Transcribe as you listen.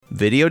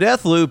Video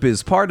Death Loop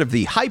is part of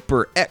the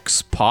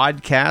HyperX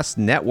Podcast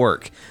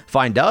Network.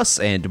 Find us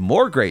and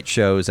more great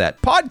shows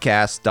at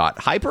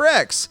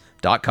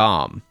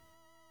podcast.hyperx.com.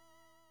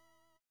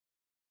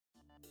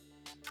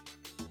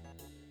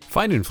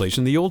 Fight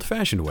inflation the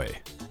old-fashioned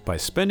way, by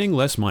spending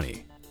less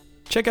money.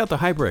 Check out the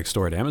HyperX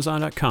store at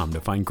Amazon.com to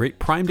find great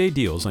Prime Day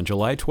deals on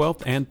July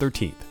 12th and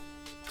 13th.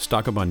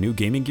 Stock up on new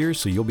gaming gear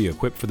so you'll be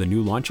equipped for the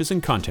new launches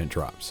and content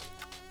drops.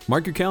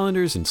 Mark your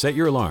calendars and set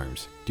your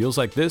alarms. Deals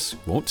like this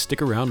won't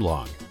stick around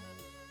long.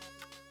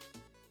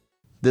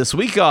 This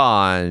week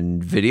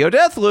on Video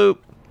Death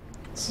Loop.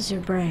 This is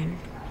your brain.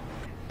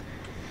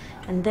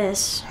 And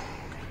this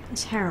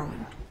is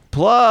heroin.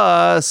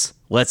 Plus,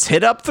 let's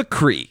hit up the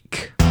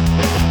creek.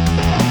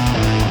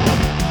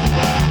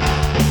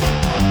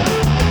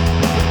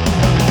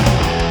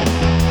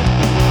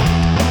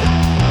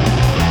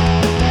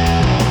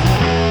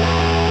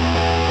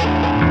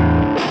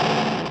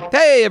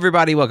 Hey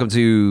everybody, welcome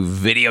to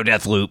Video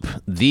Death Loop,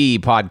 the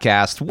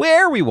podcast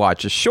where we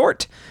watch a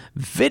short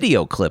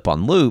video clip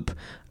on loop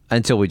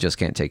until we just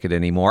can't take it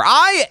anymore.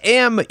 I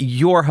am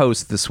your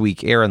host this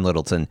week, Aaron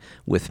Littleton.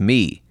 With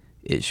me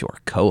is your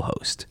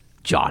co-host,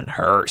 John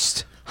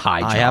Hurst.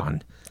 Hi,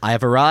 John. I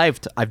have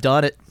arrived. I've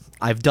done it.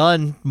 I've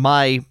done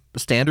my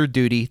standard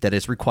duty that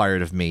is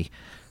required of me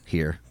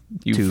here.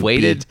 You've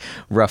waited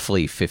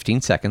roughly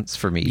 15 seconds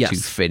for me to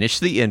Yes. finish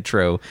the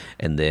intro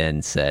and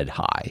then said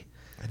hi.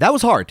 That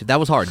was hard. That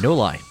was hard. No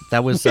lie.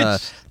 That was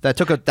that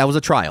was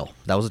a trial.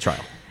 That was a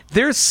trial.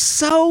 There's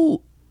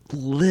so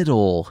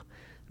little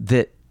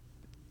that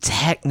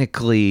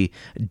technically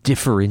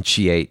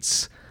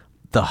differentiates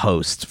the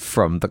host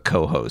from the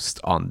co-host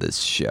on this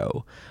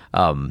show.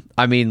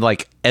 I mean,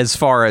 like, as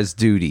far as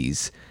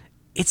duties,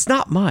 it's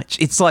not much.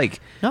 It's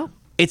like, No.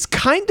 It's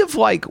kind of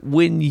like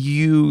when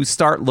you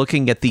start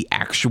looking at the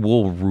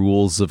actual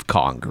rules of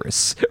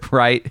Congress,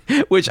 right?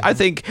 Which I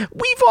think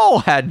we've all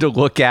had to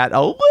look at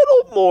a little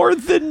more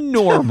than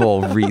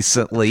normal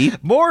recently.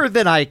 More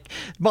than I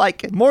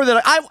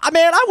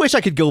wish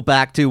I could go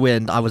back to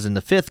when I was in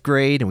the 5th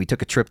grade and we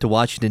took a trip to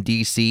Washington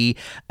D.C.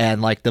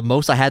 and like the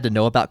most I had to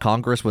know about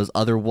Congress was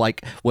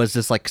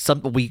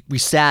we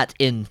sat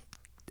in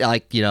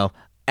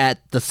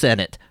at the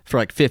Senate for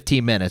like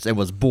 15 minutes and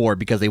was bored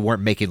because they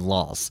weren't making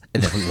laws,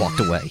 and then we walked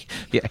away.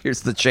 Yeah,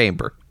 here's the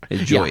chamber.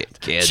 Enjoy it,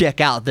 kid. Check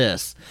out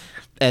this,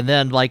 and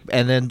then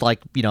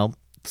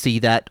see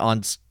that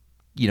on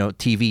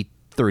TV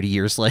 30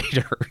 years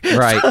later.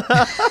 Right.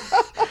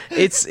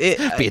 It's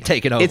being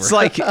taken over. It's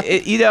like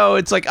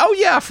it's like, oh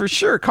yeah, for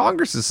sure,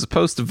 Congress is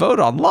supposed to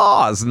vote on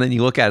laws, and then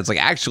you look at it, it's like,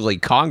 actually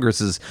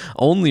Congress is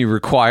only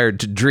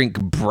required to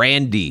drink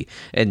brandy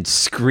and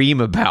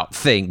scream about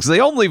things. They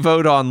only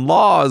vote on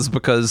laws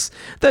because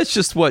that's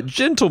just what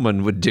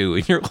gentlemen would do,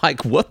 and you're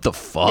like, what the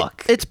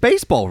fuck? It's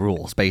baseball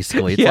rules,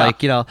 basically. It's Yeah.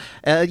 like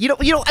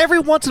every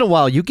once in a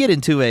while you get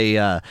into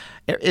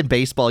in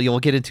baseball, you'll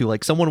get into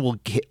like someone will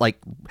get, like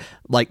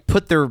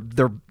put their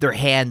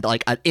hand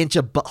like an inch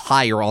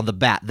higher on the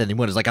bat than they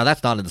would. It's like, oh,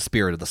 that's not in the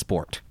spirit of the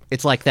sport.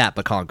 It's like that,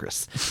 but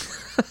Congress.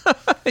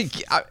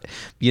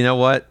 You know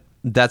what?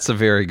 That's a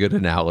very good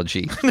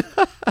analogy.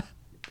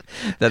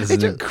 That is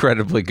an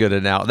incredibly good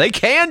analogy. They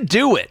can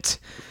do it.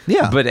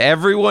 Yeah. But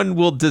everyone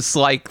will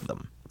dislike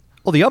them.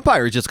 Well, the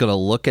umpire is just going to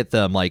look at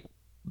them like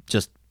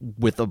just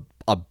with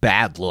a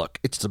bad look.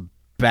 It's just a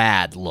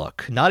bad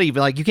look. Not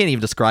even like, you can't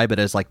even describe it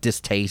as like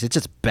distaste. It's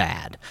just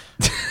bad.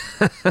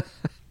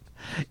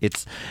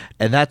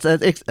 That's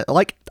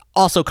like,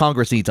 also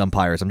Congress needs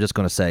umpires. I'm just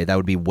going to say that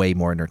would be way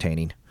more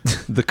entertaining.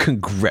 The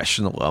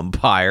congressional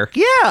umpire.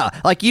 Yeah,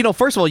 like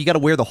first of all, you got to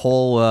wear the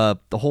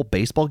whole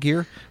baseball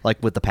gear,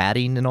 like with the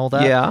padding and all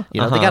that. Yeah, they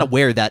got to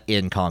wear that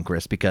in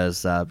Congress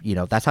because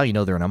that's how you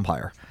know they're an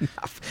umpire.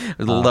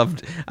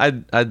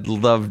 I'd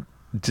love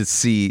to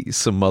see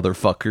some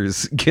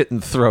motherfuckers getting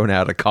thrown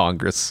out of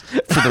Congress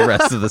for the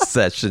rest of the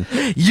session.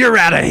 You're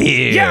out of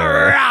here.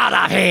 You're out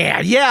of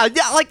here. Yeah,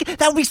 like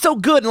that would be so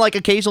good. And like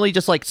occasionally,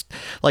 just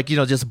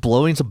just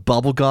blowing some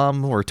bubble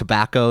gum or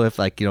tobacco, if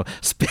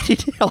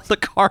spitting it on the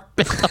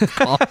carpet of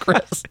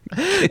Congress,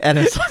 and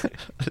it's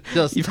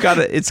just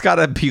it's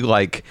gotta be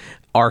like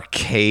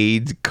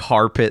arcade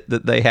carpet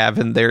that they have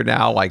in there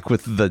now, like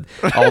with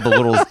all the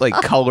little like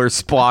color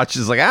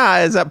splotches. Like,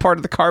 is that part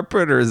of the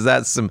carpet or is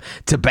that some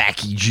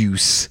tobacco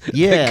juice?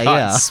 Yeah, that got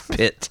yeah.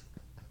 spit.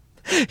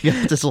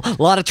 Just a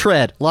lot of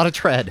tread.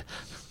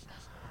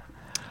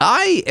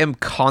 I am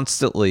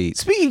constantly,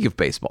 speaking of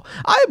baseball,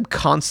 I am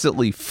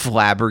constantly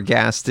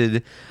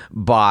flabbergasted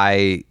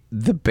by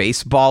the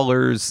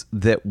baseballers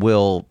that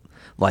will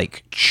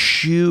like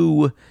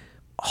chew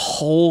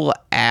whole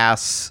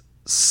ass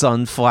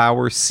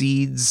sunflower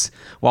seeds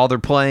while they're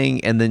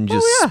playing and then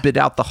just spit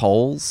out the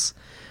holes.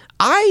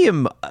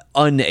 I'm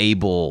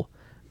unable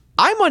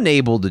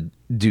to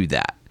do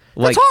that.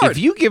 Like, That's hard. if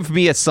you give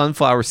me a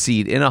sunflower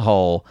seed in a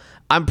hole,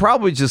 I'm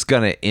probably just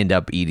gonna end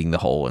up eating the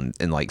hole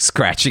and like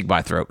scratching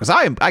my throat because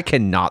I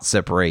cannot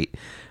separate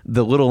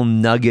the little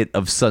nugget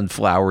of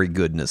sunflowery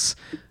goodness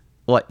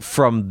like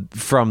from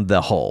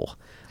the hole.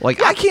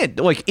 Like I can't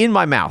like in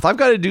my mouth. I've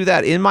got to do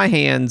that in my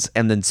hands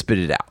and then spit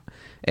it out.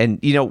 And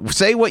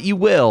say what you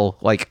will.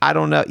 Like I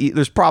don't know.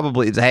 There's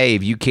probably hey,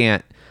 if you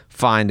can't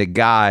find a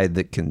guy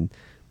that can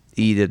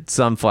eat a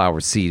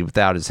sunflower seed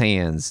without his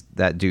hands,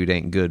 that dude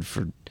ain't good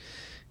for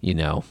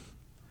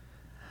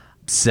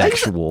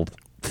sexual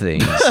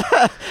things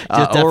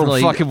or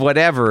fucking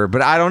whatever.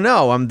 But I don't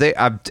know.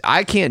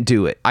 I can't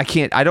do it.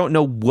 I don't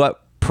know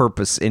what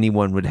purpose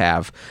anyone would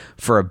have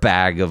for a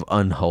bag of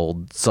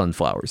unhulled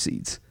sunflower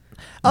seeds.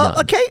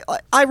 Okay,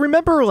 I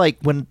remember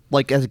when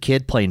as a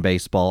kid playing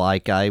baseball,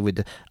 I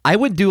would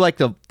do like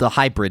the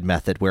hybrid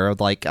method where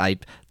I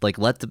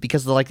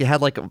because they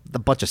had like a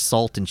bunch of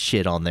salt and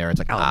shit on there. It's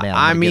like, oh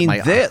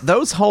man,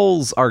 those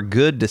holes are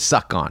good to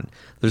suck on.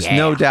 There's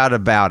no doubt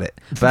about it.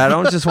 But I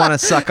don't just want to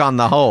suck on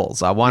the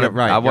holes. I want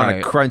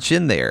to crunch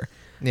in there.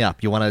 Yeah,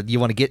 you want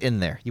to get in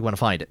there. You want to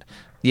find it.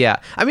 Yeah.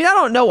 I mean, I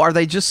don't know. Are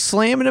they just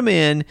slamming them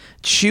in,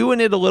 chewing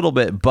it a little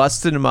bit,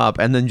 busting them up,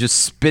 and then just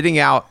spitting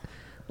out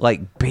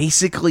like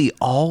basically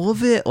all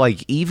of it?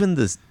 Like even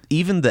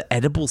the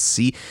edible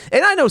seed?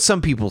 And I know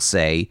some people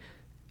say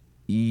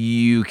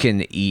you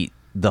can eat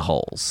the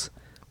holes.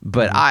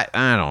 But I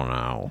don't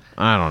know.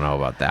 I don't know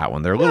about that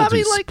one. They're a little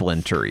too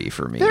splintery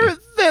for me.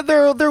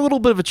 They're a little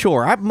bit of a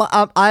chore.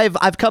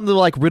 I've come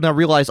to when I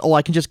realize,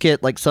 I can just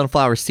get like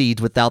sunflower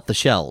seeds without the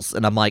shells,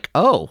 and I'm like,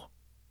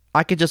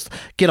 I could just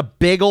get a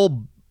big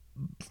old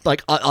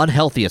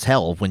unhealthy as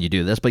hell when you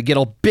do this, but get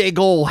a big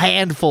old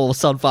handful of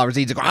sunflower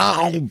seeds.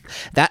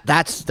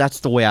 That's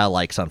the way I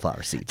like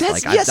sunflower seeds.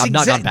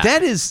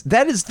 That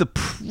is the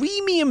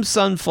premium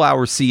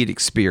sunflower seed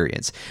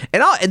experience,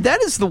 and that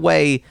is the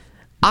way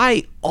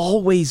I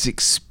always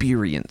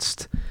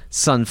experienced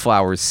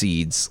sunflower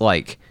seeds,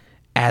 like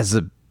as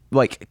a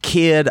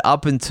kid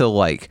up until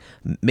like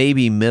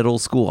maybe middle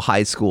school,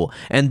 high school.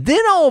 And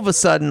then all of a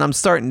sudden I'm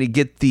starting to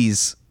get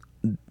these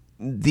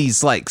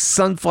like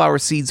sunflower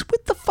seeds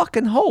with the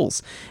fucking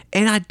holes.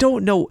 And I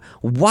don't know,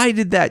 why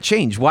did that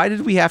change? Why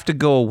did we have to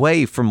go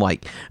away from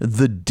like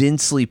the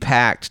densely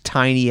packed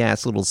tiny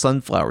ass little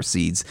sunflower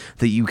seeds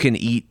that you can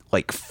eat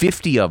like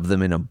 50 of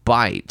them in a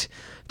bite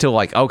to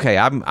like, okay,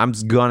 I'm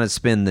gonna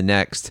spend the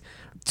next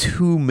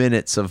 2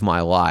 minutes of my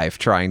life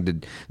trying to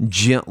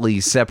gently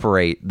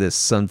separate this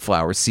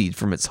sunflower seed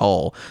from its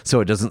hull so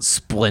it doesn't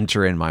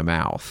splinter in my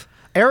mouth.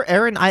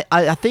 Aaron,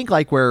 I think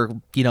like where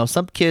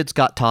some kids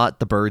got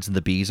taught the birds and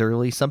the bees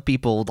early. Some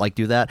people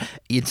do that.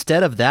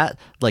 Instead of that,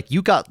 like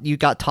you got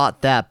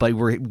taught that, but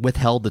were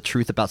withheld the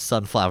truth about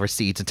sunflower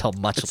seeds until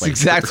much later. That's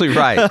exactly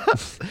right.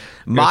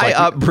 My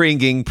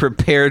upbringing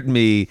prepared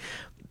me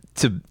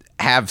to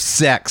have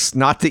sex,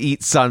 not to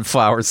eat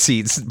sunflower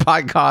seeds.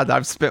 By God,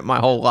 I've spent my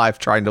whole life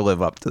trying to live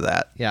up to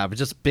that. Yeah, but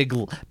just big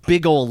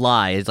old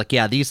lie. It's like,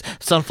 yeah, these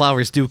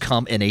sunflowers do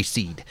come in a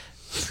seed.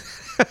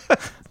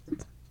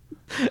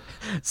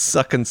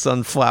 Sucking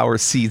sunflower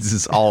seeds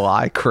is all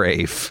I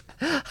crave.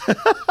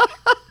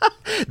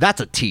 That's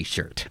a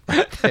t-shirt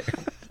right there.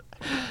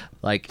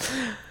 Like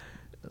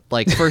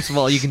first of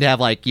all, you can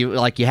have you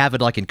have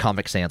it like in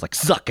Comic Sans, like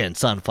sucking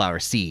sunflower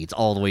seeds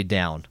all the way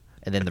down,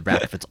 and then the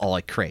wrap, it's all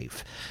I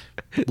crave.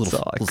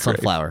 Little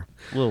sunflower,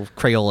 little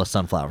Crayola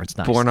sunflower. It's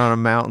nice. Born on a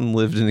mountain,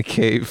 lived in a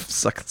cave,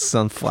 sucking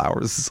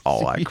sunflowers is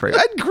all I crave.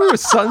 I grew a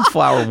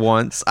sunflower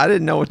once. I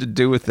didn't know what to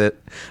do with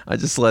it. I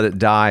just let it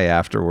die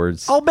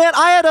afterwards. Oh man,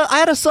 I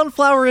had a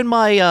sunflower in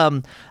my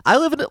I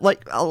live in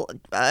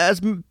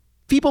as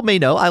people may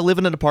know, I live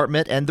in an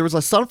apartment, and there was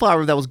a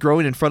sunflower that was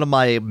growing in front of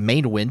my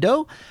main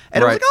window,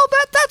 and I was like, oh,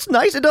 that's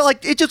nice. And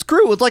it just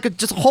grew. It was like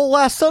just a whole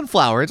ass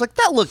sunflower. It's like,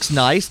 that looks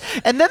nice.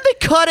 And then they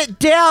cut it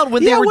down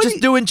when they were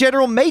just doing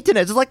general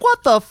maintenance. It's like,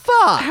 what the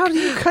fuck? How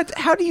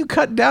do you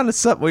cut down a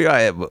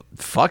sunflower?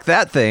 Fuck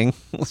that thing.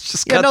 Let's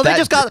just cut that.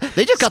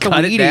 They just got the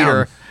weed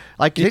eater.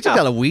 They just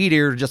got a weed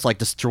eater, just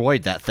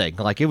destroyed that thing.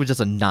 It was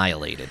just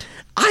annihilated.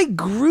 I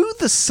grew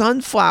the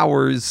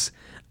sunflowers,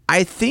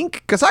 I think,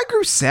 because I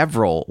grew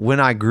several when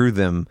I grew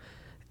them,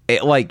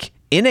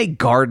 in a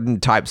garden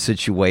type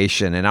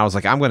situation, and I was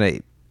like, I'm gonna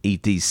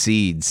eat these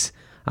seeds.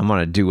 I'm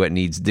gonna do what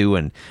needs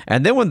doing.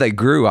 And then when they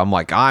grew, I'm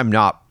like, I'm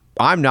not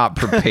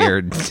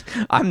prepared.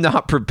 I'm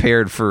not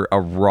prepared for a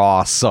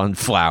raw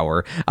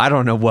sunflower. I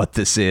don't know what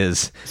this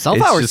is.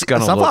 Sunflowers, it's just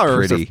gonna look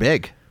pretty. Are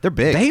big. They're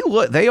big.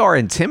 They are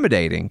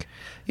intimidating.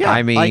 Yeah,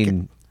 I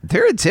mean,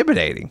 they're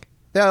intimidating.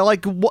 Yeah,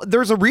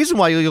 there's a reason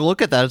why you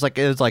look at that.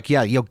 It's like,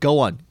 yeah, go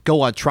on,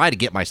 try to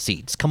get my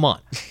seeds. Come on,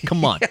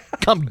 Yeah.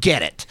 Come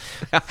get it.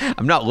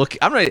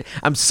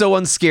 I'm so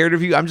unscared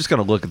of you. I'm just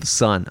gonna look at the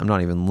sun. I'm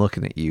not even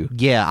looking at you.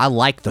 Yeah, I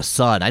like the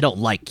sun. I don't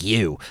like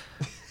you.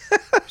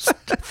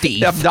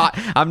 Thief.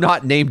 I'm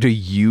not named a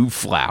you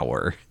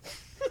flower.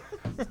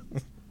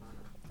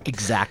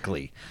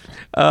 Exactly.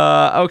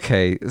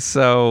 Okay,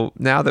 so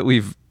now that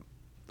we've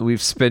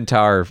spent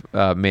our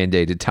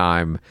mandated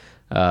time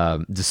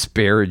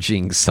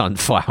disparaging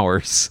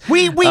sunflowers.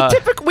 We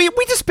typically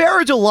we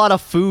disparage a lot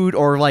of food,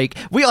 or we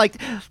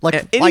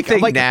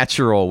anything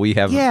natural. We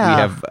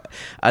Yeah.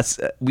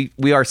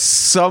 we are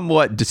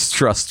somewhat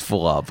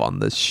distrustful of on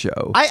this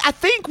show. I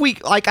think we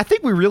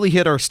really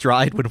hit our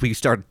stride when we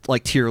started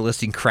tier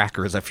listing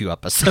crackers a few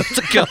episodes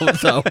ago.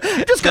 So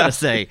just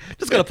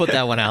gotta put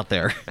that one out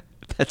there.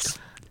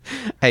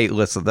 Hey,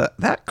 listen,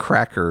 that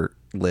cracker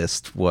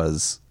list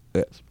was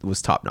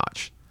top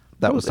notch.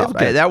 That was top.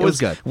 good. That It was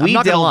good. I'm We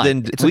not gonna lie.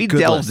 delved It's a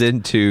good list.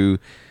 into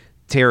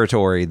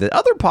territory that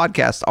other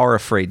podcasts are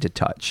afraid to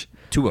touch.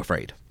 Too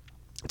afraid.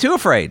 Too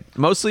afraid,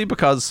 mostly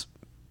because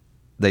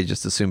they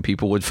just assume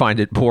people would find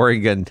it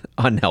boring and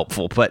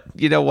unhelpful. But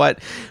you know what?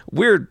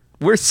 We're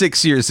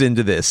 6 years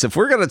into this. If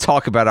we're going to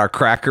talk about our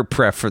cracker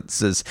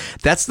preferences,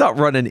 that's not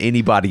running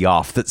anybody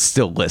off that's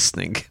still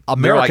listening.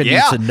 America They're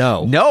needs to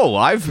know. No,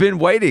 I've been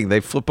waiting.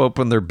 They flip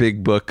open their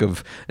big book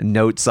of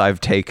notes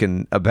I've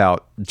taken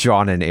about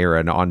John and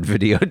Aaron on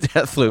Video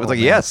Deathloop. It's like,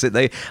 yes,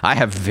 I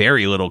have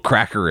very little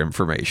cracker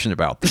information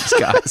about these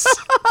guys.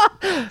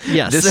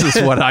 Yes, This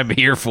is what I'm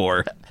here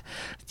for.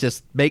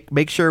 Just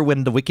make sure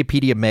when the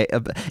Wikipedia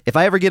if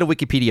I ever get a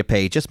Wikipedia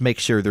page, just make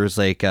sure there's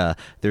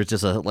there's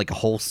just a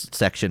whole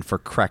section for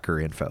cracker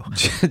info.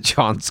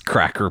 John's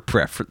cracker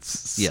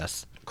preferences.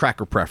 Yes,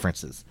 cracker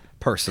preferences,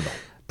 personal.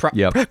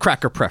 Yep.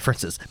 Cracker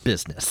preferences,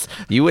 business.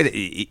 You would,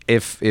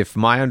 if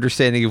my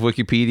understanding of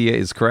Wikipedia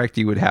is correct,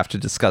 you would have to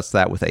discuss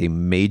that with a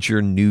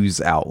major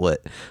news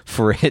outlet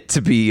for it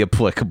to be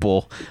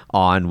applicable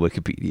on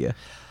Wikipedia.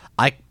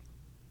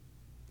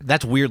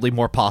 That's weirdly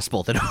more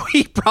possible than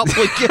we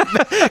probably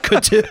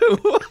could do.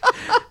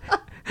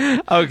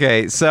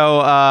 Okay,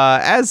 so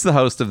as the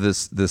host of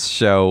this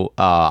show,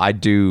 I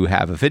do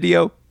have a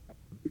video.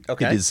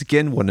 Okay. It is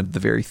again one of the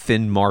very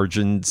thin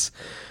margins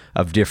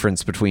of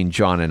difference between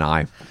John and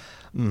I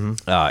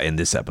in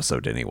this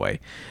episode, anyway.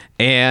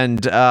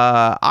 And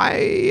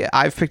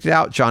I've picked it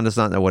out. John does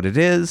not know what it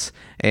is,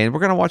 and we're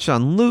gonna watch it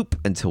on loop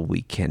until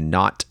we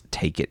cannot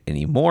take it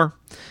anymore.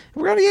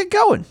 We're gonna get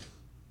going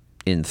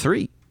in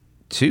 3,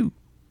 2,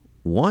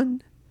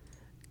 1,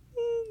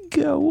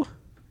 go.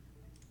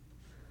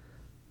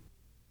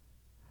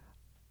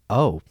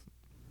 Oh,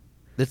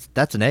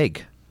 that's an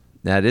egg.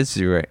 That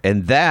is right,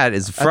 and that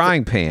is a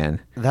frying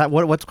pan.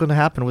 What's going to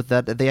happen with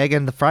that? The egg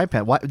in the frying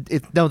pan?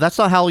 No, that's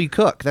not how you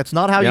cook. That's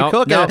not how you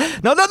cook. No.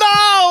 No.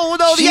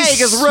 The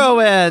egg is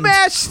ruined.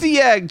 Smash the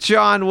egg,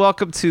 John.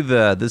 Welcome to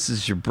This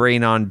Is Your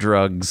Brain on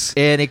Drugs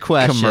Any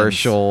questions?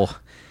 commercial.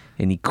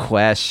 Any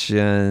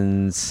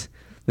questions?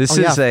 This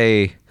Oh, is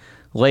a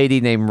lady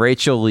named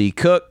Rachel Lee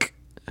Cook,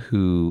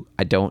 who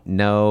I don't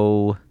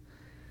know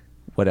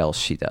what else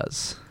she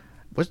does.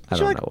 Was I she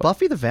don't like know what-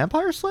 Buffy the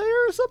Vampire Slayer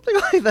or something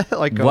like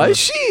that? Was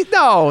she?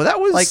 No, that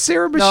was Like,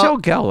 Sarah no. Michelle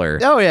Gellar.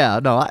 Oh yeah,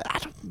 no. I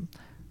don't.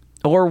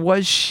 Or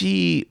was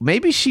she?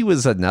 Maybe she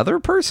was another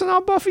person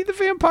on Buffy the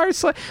Vampire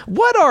Slayer.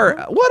 What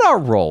are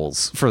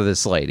roles for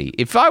this lady?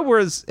 If I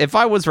was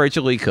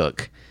Rachel Lee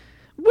Cook,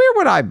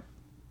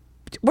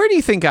 where do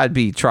you think I'd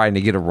be trying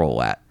to get a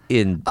role at?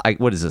 In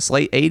what is this?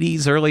 Late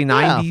 80s, early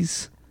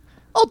 90s?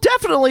 Oh,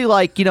 definitely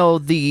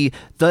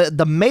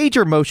the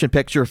major motion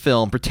picture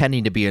film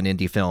pretending to be an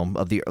indie film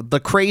of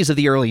the craze of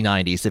the early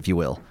 90s, if you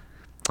will.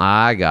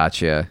 I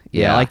gotcha.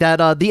 Yeah, like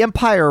that the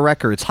Empire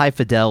Records high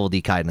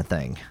fidelity kind of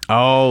thing.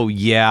 Oh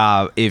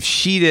yeah. If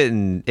she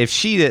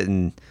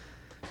didn't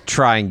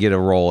try and get a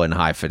role in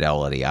High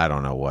Fidelity, I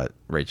don't know what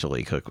Rachel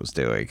Lee Cook was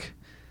doing.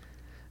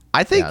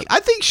 I think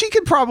she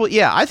could probably.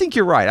 Yeah, I think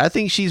you're right. I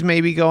think she's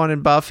maybe going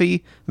in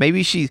Buffy.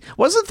 Maybe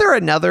wasn't there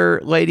another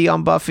lady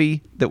on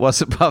Buffy that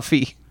wasn't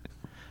Buffy?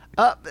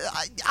 I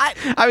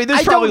mean,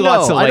 there's I probably don't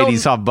lots know. of I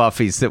ladies on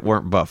Buffy's that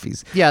weren't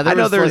Buffy's. Yeah, I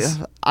know there's.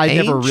 I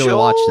never really Angel?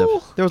 watched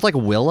it. There was like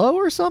Willow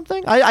or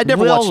something. I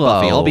never watched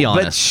Buffy. I'll be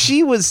honest. But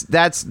she was.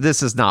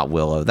 This is not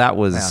Willow. That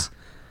was.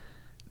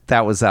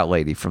 That was that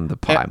lady from the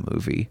Pie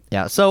movie.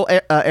 Yeah. So,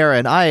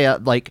 Aaron,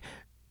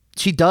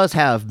 she does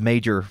have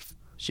major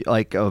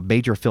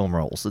film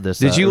roles.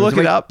 Did you look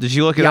it up? Did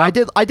you look it up?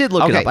 I did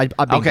look it up.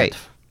 I binged okay. it.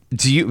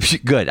 Do you?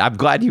 Good. I'm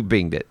glad you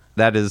binged it.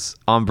 That is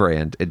on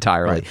brand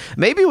entirely. Right.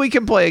 Maybe we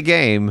can play a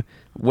game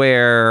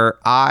where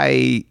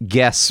I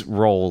guess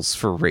roles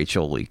for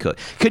Rachel Lee Cook.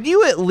 Could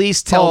you at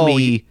least tell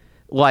me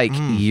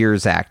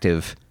years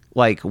active?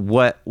 Like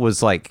what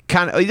was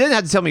kind of? You didn't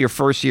have to tell me your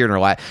first year in her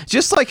life.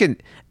 Just like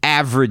an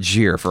average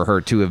year for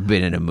her to have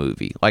been in a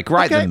movie, like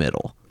right in the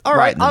middle. All right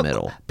right, in the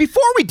middle.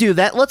 Before we do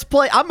that, let's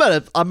play. I'm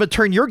gonna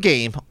turn your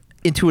game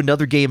into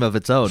another game of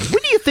its own.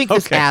 When do you think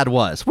this ad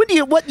was?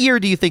 What year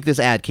do you think this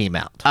ad came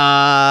out?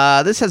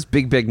 This has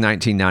big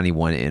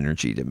 1991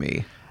 energy to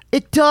me.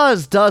 It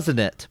does, doesn't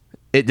it?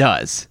 It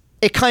does.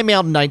 It came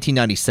out in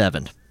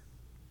 1997.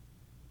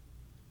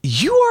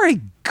 You are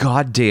a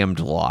goddamned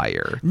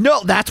liar.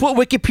 No, that's what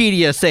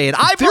Wikipedia is saying.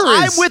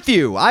 I'm with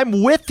you.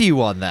 I'm with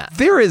you on that.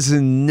 There is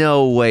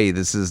no way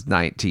this is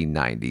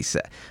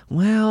 1997.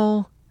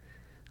 Well,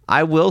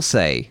 I will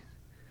say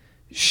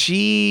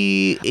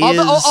she is.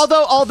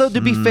 Although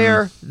to be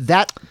fair,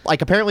 that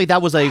apparently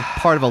that was a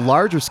part of a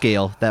larger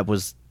scale that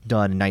was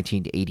done in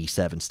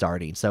 1987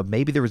 starting. So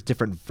maybe there was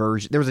different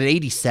version. There was an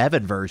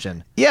 87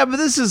 version. Yeah, but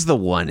this is the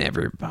one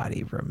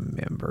everybody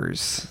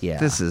remembers. Yeah.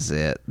 This is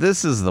it.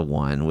 This is the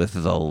one with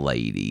the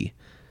lady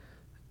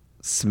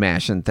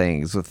smashing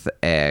things with the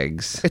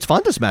eggs. It's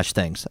fun to smash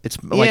things.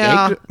 It's like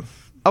yeah. egg.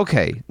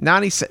 Okay,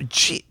 97.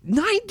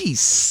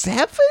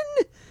 97?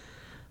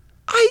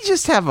 I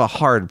just have a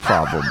hard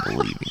problem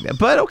believing that.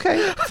 But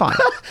okay, fine.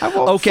 I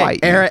won't fight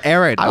you.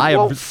 Aaron, I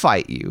won't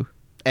fight you.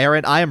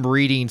 Aaron, I am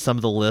reading some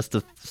of the list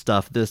of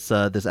stuff this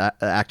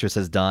actress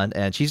has done,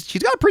 and she's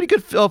got a pretty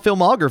good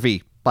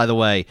filmography, by the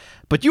way.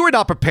 But you were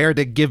not prepared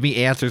to give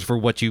me answers for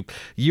what you.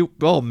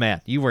 Oh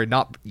man, you were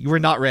not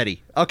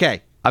ready.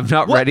 Okay, I'm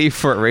not ready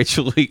for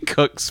Rachel Lee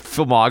Cook's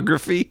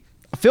filmography.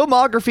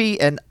 Filmography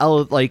and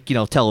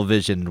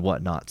television and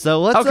whatnot.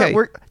 So let's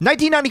we're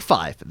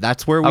 1995.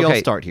 That's where we all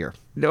start here.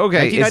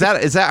 Okay, is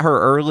that her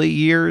early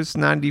years,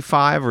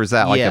 95, or is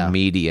that like a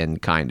median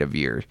kind of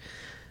year?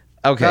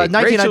 Okay,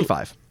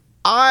 1995.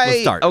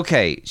 Let's start.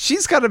 Okay,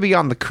 she's got to be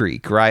on the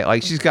creek, right?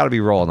 Like she's got to be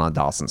rolling on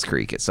Dawson's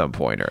Creek at some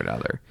point or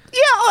another.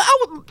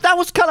 Yeah, that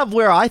was kind of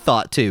where I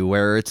thought too,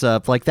 where it's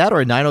like that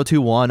or a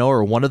 90210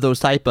 or one of those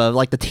type of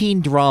like the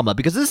teen drama,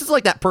 because this is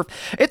like that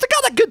it's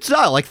got that good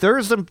style. Like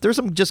there's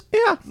some just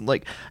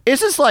like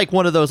it's just like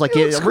one of those like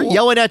cool.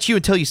 yelling at you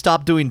until you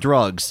stop doing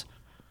drugs,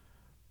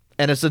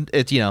 and it's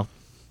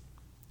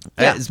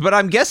But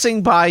I'm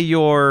guessing by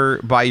your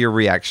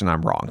reaction,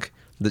 I'm wrong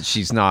that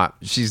she's not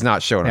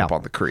showing up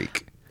on the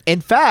creek. In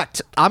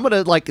fact, I'm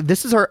gonna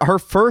this is her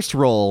first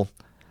role.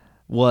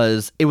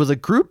 It was a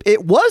group.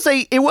 It was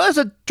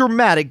a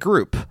dramatic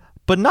group,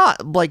 but not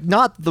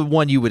the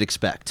one you would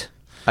expect.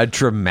 A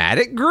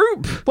dramatic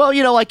group? Well,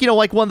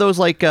 like one of those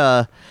like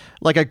a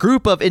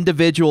group of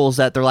individuals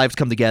that their lives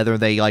come together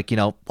and they I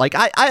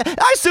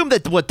assume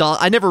that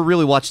I never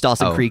really watched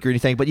Dawson Creek or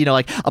anything, but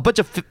like a bunch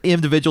of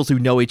individuals who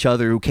know each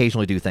other who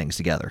occasionally do things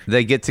together.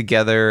 They get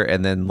together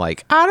and then I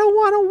don't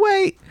want to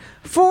wait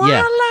for our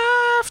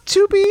life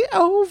to be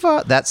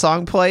over. That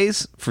song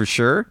plays for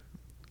sure.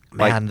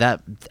 Man,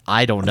 that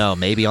I don't know.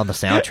 Maybe on the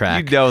soundtrack.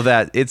 You know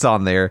that it's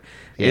on there.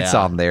 Yeah. It's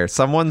on there.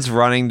 Someone's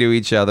running to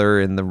each other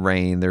in the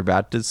rain. They're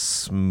about to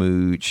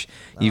smooch.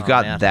 You've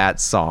got that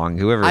song.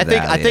 Whoever I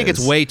think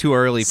it's way too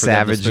early for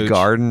them to Savage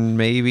Garden,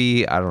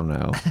 maybe. I don't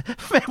know.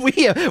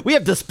 we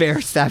have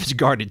disparaged Savage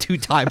Garden 2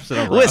 times in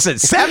a row. Listen,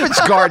 Savage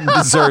Garden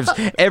deserves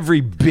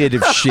every bit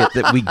of shit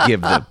that we give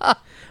them.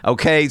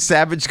 Okay,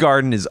 Savage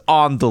Garden is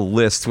on the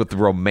list with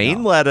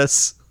romaine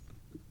lettuce,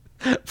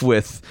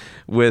 with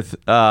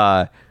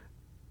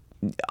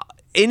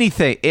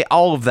anything,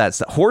 all of that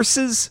stuff,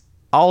 horses,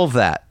 all of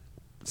that.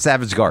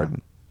 Savage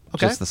Garden,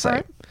 just the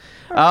same.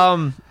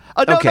 No,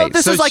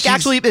 this is like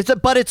actually,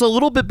 but it's a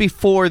little bit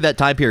before that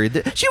time period.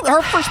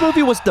 Her first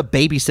movie was The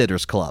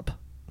Babysitter's Club.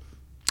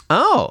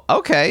 Oh,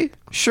 okay,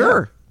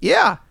 sure,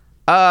 yeah.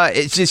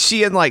 It's just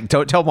she and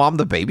Don't Tell Mom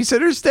the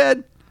Babysitter's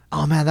Dead.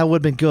 Oh man, that would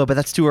have been good, but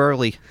that's too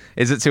early.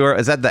 Is it too early?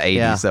 Is that the 80s?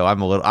 Yeah. Though I'm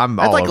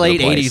that's all like over late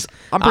the place. 80s.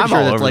 I'm pretty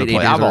sure that's late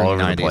 80s. I'm all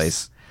over 90s. the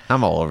place.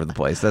 I'm all over the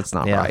place. That's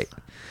not right.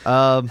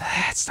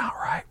 That's not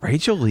right.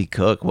 Rachel Lee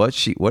Cook. What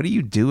are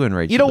you doing,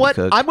 Rachel? You know Lee what?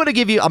 Cook? I'm gonna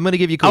give you.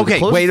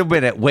 Okay, wait a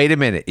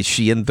minute. Is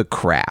she in The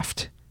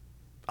Craft?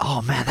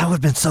 Oh man, that would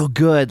have been so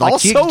good.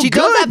 She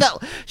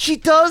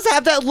does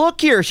have that look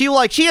here. She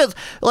has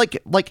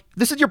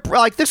this is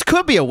this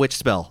could be a witch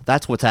spell.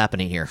 That's what's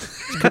happening here.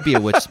 This could be a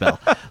witch spell.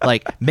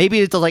 Maybe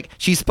it's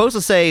she's supposed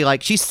to say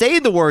she's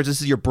saying the words, "This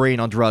is your brain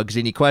on drugs."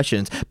 Any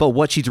questions? But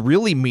what she's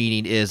really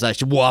meaning is and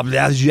that's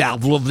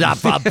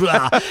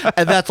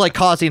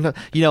causing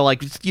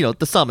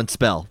the summon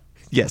spell.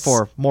 Yes,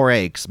 for more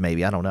eggs.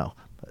 Maybe I don't know.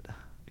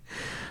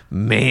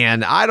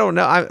 Man, I don't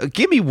know.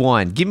 Give me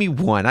one.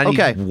 I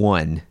need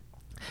one.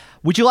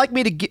 Would you like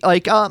me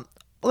to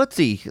let's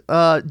see.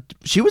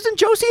 She was in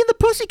Josie and the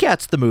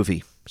Pussycats, the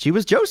movie. She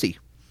was Josie.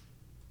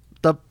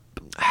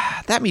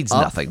 That means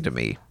nothing to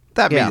me.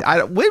 That means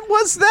when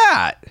was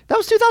that? That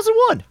was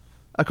 2001,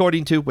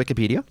 according to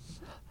Wikipedia.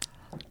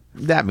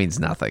 That means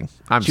nothing.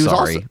 I'm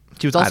sorry.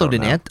 She was also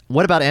in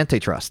what about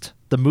Antitrust?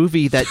 The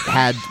movie that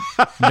had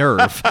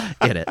Nerve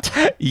in it.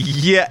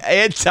 Yeah,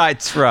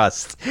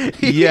 Antitrust.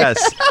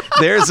 Yes.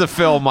 There's a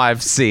film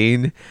I've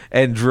seen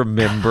and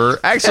remember.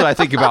 Actually, I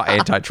think about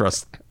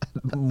Antitrust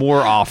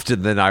more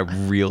often than I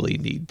really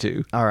need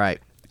to. All right.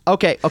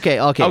 Okay. So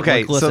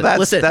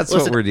that's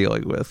what we're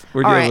dealing with.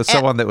 We're dealing with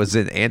someone that was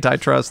in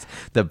Antitrust,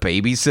 The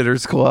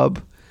Babysitter's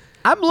Club.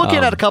 I'm looking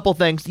at a couple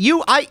things.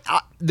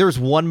 There's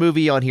one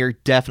movie on here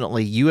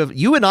definitely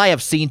you and I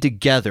have seen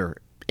together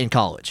in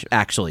college,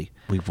 actually.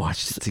 We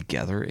watched it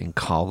together in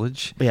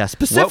college? Yeah,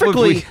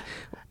 specifically.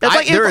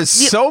 There are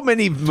so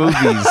many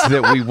movies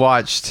that we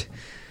watched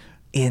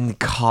in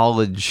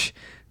college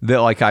that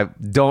I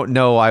don't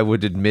know I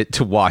would admit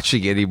to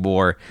watching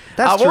anymore.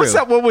 That's what was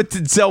true. that one with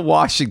Denzel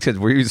Washington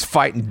where he was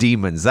fighting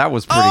demons? That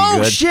was pretty good.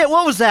 Oh shit!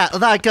 What was that? Who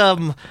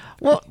the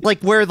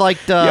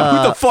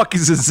fuck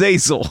is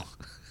Azazel?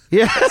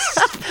 Yeah.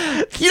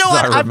 You know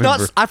what? I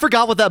remember. I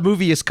forgot what that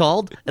movie is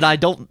called, and I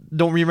don't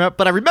remember,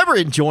 but I remember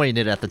enjoying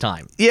it at the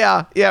time.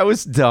 Yeah, it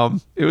was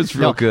dumb. It was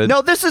real good.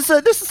 No, this is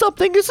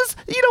something. This is,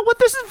 you know what?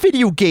 This is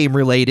video game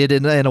related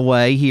in a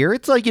way here.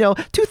 It's like,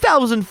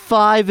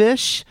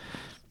 2005-ish.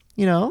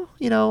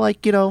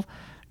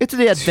 It's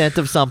the advent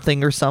of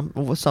something or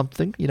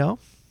something.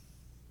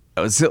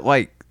 Was it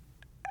like?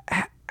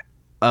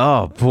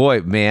 Oh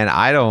boy, man,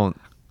 I don't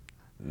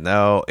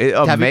know.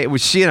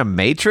 Was she in a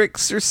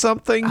Matrix or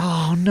something?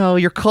 Oh no,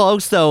 you're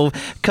close though,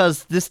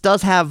 because this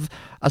does have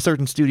a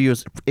certain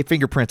studio's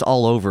fingerprints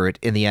all over it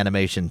in the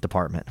animation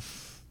department.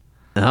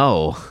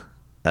 Oh,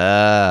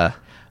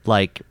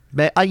 Like,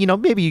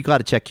 maybe you got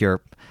to check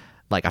your,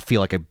 like, I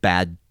feel like a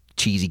bad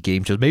cheesy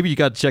game show. Maybe you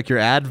got to check your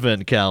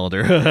advent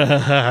calendar.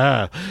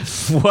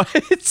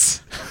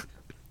 what?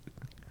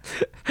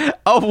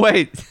 Oh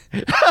wait,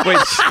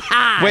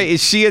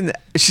 is she in?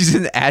 She's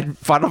in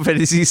Final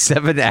Fantasy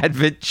VII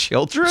Advent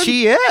Children.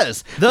 She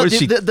is. Was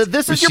she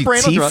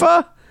brain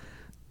Tifa?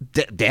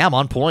 Damn,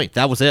 on point.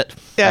 That was it.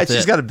 Yeah, That's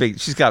she's it. got a big.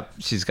 She's got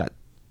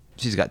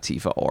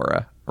Tifa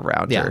aura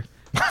around Yeah. her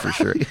for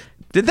sure.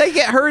 Did they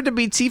get her to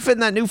be Tifa in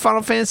that new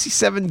Final Fantasy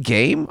VII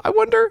game? I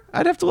wonder.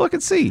 I'd have to look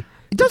and see.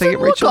 It doesn't Did they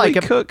get look Rachel like Lee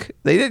it. Cook?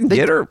 They didn't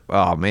get her.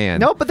 Oh man.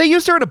 No, but they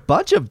used her in a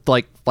bunch of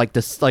like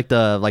the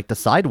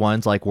side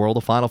ones, like World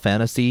of Final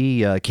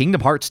Fantasy,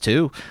 Kingdom Hearts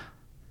 2.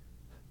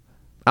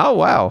 Oh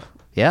wow.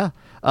 Yeah.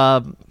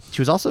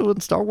 She was also in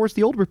Star Wars: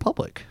 The Old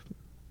Republic.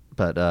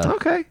 But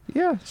Okay.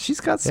 Yeah, she's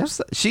got some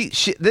stuff.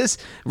 This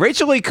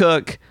Rachel Lee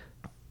Cook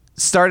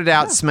started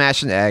out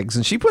smashing eggs,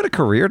 and she put a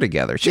career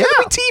together. She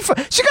gotta be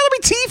Tifa. She gotta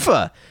be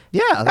Tifa.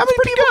 Yeah, How that's many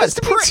pretty people good. has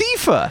to be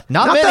Tifa?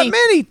 Not that many.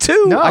 many.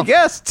 Two, No. I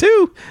guess.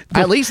 Two.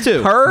 At least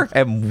two. Her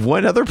and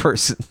one other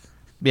person.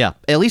 yeah,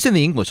 at least in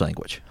the English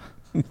language.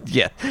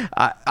 Yeah,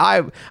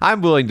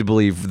 I'm willing to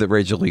believe that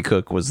Rachel Lee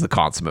Cook was the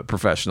consummate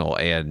professional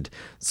and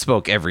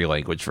spoke every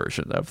language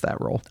version of that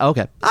role.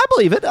 Okay, I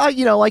believe it.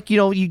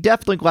 You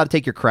definitely got to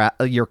take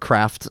your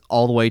craft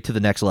all the way to the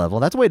next level.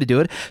 That's the way to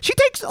do it. She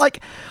takes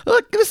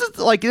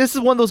this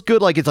is one of those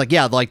good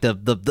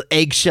the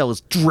eggshell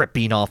is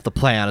dripping off the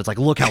plan. It's like,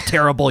 look how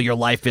terrible your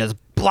life is,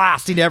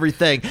 blasting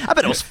everything. I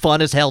bet it was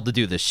fun as hell to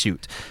do this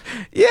shoot.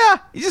 Yeah,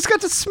 you just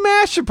got to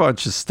smash a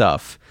bunch of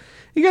stuff.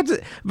 You got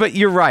to, but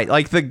you're right.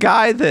 Like the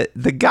guy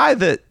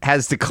that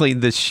has to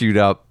clean this shoot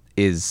up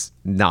is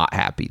not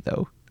happy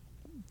though.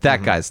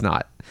 That guy's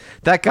not.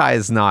 That guy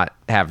is not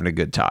having a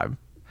good time.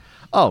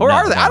 Oh, Or no,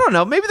 are they? no. I don't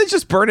know. Maybe they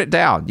just burn it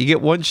down. You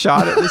get one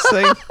shot at this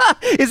thing.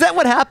 Is that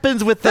what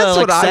happens with That's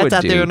what I sets would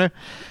out do. there?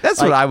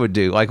 That's what I would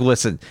do. Like,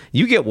 listen,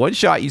 you get one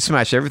shot, you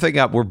smash everything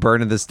up. We're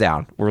burning this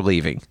down. We're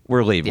leaving.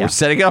 We're leaving. Yeah. We're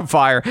setting it on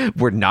fire.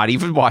 We're not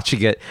even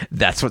watching it.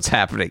 That's what's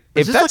happening.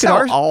 If this that's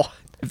like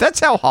if that's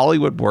how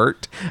Hollywood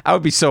worked, I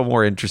would be so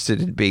more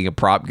interested in being a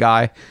prop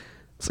guy.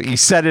 It's like you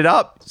set it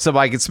up,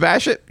 somebody can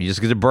smash it. You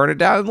just get to burn it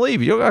down and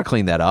leave. You don't got to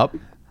clean that up.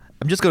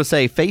 I'm just going to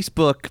say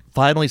Facebook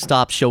finally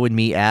stopped showing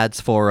me ads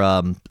for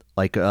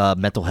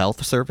mental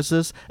health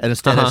services, and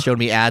instead has shown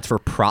me ads for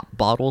prop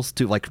bottles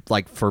to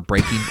like for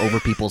breaking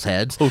over people's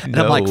heads. Oh, and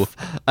I'm like, no.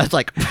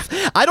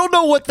 I don't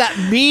know what that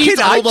means. Can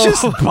I although-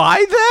 just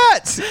buy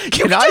that?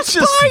 Can I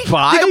just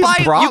buy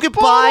a prop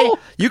bottle?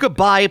 You could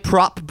buy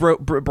prop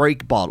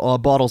break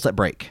bottles that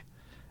break.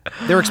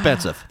 They're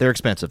expensive.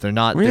 They're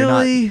not.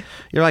 Really?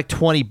 You're like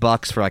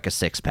 $20 for like a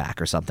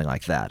 6-pack or something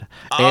like that.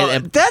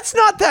 That's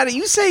not that.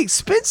 You say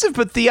expensive,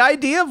 but the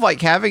idea of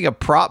like having a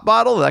prop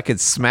bottle that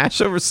could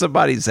smash over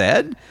somebody's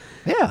head,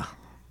 yeah.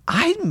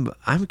 I'm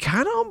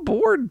kind of on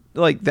board.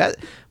 Like that.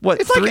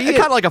 What? It's like kind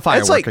of like a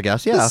firework, I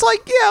guess. Yeah. It's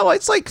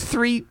like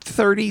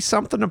 $3.30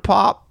 something a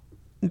pop.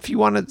 If you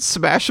want to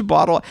smash a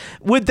bottle,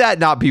 would that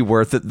not be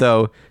worth it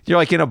though? You're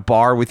like in a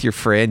bar with your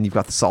friend. You've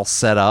got this all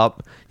set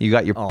up. You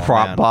got your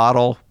prop man.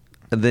 bottle,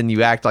 and then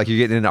you act like you're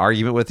getting in an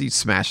argument with you.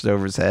 Smash it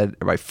over his head.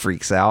 Everybody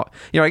freaks out.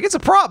 You're like, it's a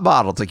prop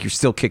bottle. It's like you're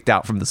still kicked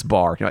out from this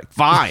bar. You're like,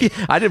 fine.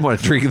 I didn't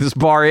want to drink at this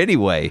bar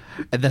anyway.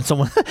 And then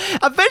someone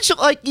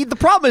eventually, the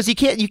problem is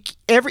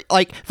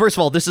first of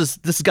all, this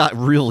has got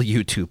real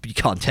YouTube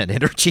content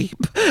energy.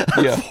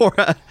 Yeah.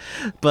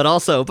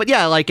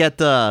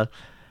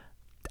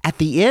 At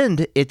the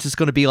end, it's just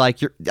going to be like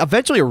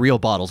eventually a real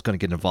bottle is going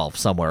to get involved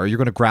somewhere, or you're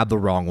going to grab the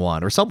wrong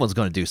one, or someone's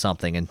going to do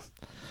something, and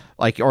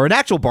or an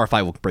actual bar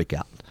fight will break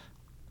out.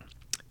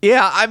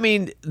 Yeah, I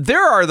mean,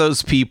 there are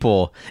those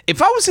people.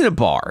 If I was in a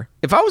bar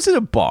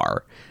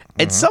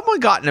and someone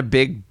got in a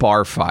big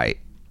bar fight,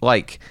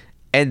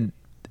 and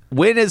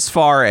went as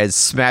far as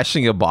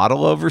smashing a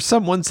bottle over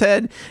someone's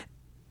head,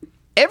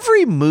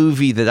 every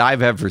movie that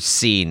I've ever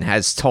seen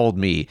has told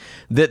me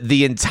that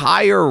the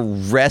entire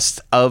rest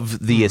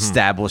of the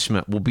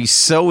establishment will be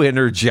so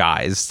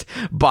energized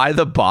by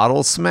the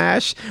bottle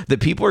smash that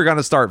people are going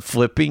to start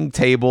flipping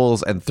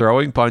tables and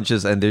throwing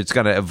punches, and it's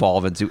going to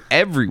evolve into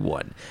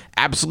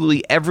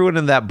absolutely everyone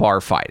in that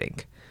bar fighting.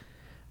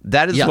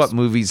 That is Yes. what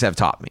movies have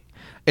taught me.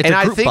 It's and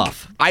a group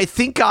buff. I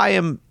think I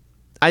am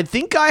I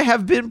think I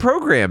have been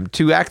programmed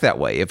to act that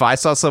way. If I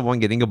saw someone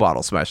getting a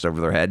bottle smashed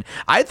over their head,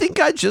 I think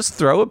I'd just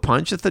throw a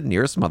punch at the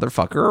nearest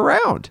motherfucker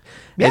around.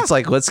 Yeah. It's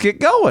like, let's get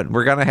going.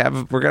 We're gonna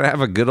have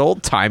a good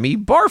old timey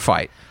bar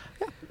fight.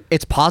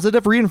 It's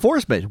positive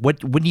reinforcement.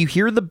 When you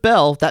hear the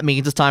bell, that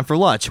means it's time for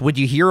lunch. When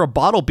you hear a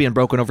bottle being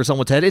broken over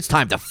someone's head, it's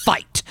time to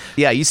fight.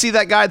 Yeah, you see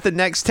that guy at the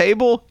next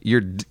table,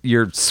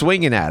 you're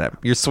swinging at him.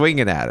 You're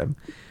swinging at him.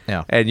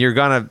 Yeah. And you're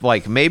gonna,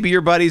 like, maybe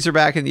your buddies are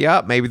backing you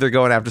up. Maybe they're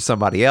going after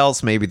somebody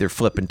else. Maybe they're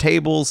flipping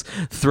tables,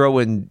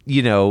 throwing,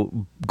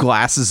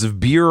 glasses of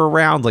beer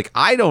around. Like,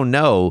 I don't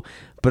know,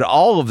 but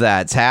all of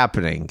that's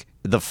happening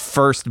the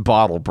first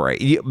bottle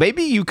break.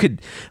 Maybe you could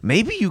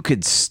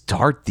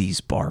start these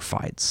bar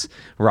fights,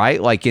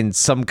 right? Like in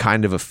some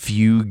kind of a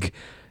fugue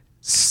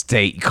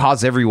state,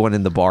 cause everyone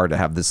in the bar to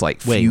have this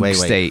like fugue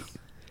state.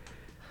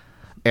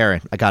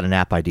 Aaron, I got an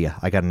app idea.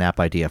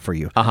 For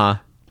you.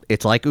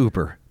 It's like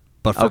Uber,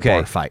 but for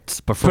bar fights.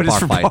 Bar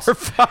fights.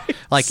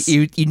 Like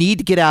you need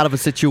to get out of a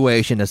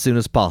situation as soon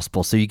as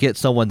possible. So you get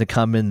someone to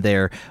come in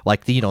there,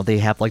 like they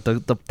have like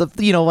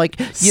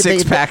the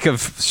six pack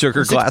of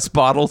sugar glass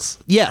bottles.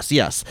 Yes.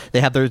 They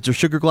have their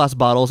sugar glass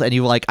bottles, and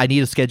you like, I need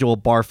to schedule a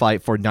bar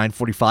fight for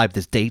 9:45.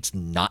 This date's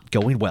not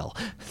going well.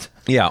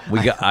 Yeah,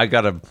 I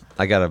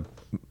gotta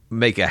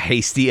make a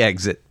hasty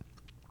exit.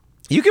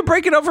 You can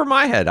break it over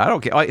my head. I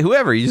don't care. Like,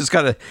 whoever, you just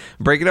gotta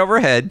break it over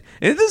head.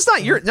 And it's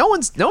not no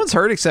one's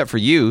hurt except for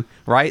you,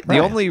 right? The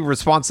only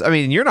response. I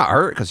mean, you're not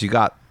hurt because you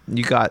got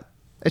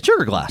a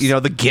sugar glass.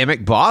 The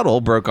gimmick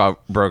bottle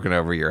broken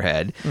over your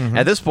head. Mm-hmm.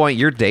 At this point,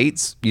 your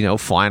date's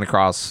flying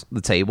across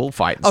the table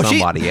fighting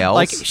somebody else.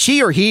 Like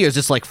she or he is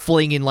just like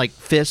flinging like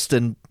fists,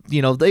 and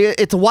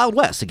it's a Wild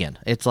West again.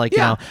 It's like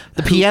the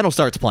piano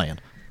starts playing.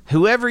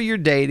 Whoever you're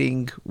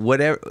dating,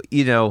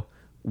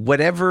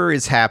 whatever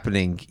is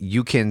happening,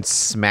 you can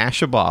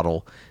smash a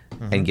bottle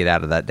and get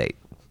out of that date.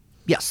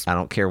 Yes. I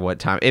don't care what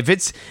time. If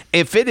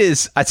it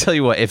is, I tell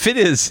you what, if it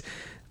is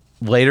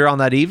later on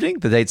that evening,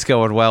 the date's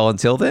going well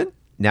until then.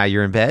 Now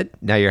you're in bed.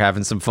 Now you're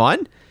having some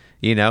fun.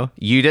 You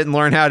didn't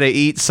learn how to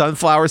eat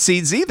sunflower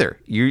seeds either.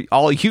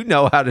 All you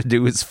know how to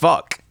do is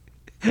fuck.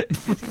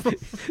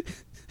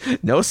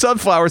 No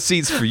sunflower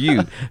seeds for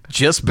you,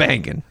 just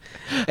banging.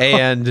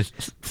 And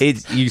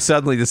you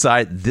suddenly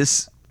decide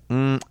this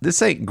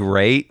ain't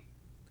great.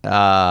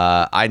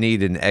 I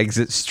need an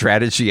exit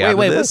strategy out of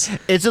this. Wait.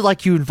 Is it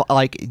like you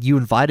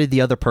invited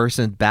the other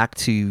person back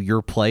to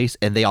your place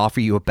and they offer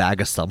you a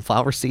bag of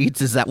sunflower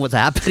seeds? Is that what's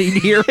happening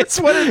here? It's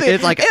one of the.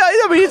 It's like,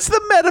 it's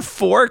the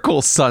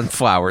metaphorical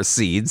sunflower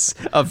seeds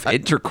of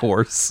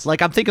intercourse.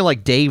 Like, I'm thinking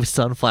like Dave's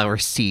sunflower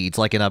seeds,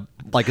 like in a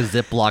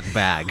Ziploc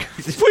bag.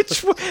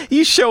 Which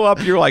you show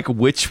up, you're like,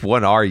 which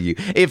one are you?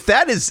 If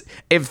that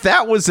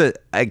was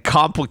a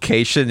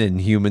complication in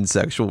human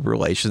sexual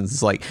relations,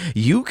 it's like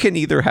you can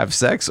either have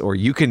sex or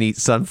you can eat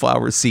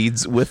sunflower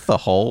seeds with the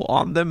hole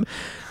on them.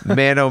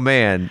 Man, oh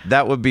man,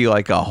 that would be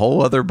like a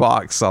whole other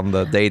box on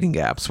the dating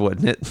apps,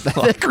 wouldn't it?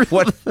 Like,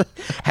 what?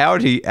 How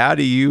do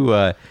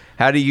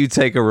you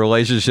take a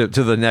relationship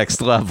to the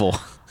next level?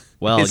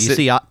 Well,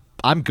 see,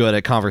 I'm good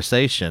at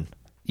conversation.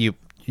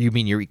 You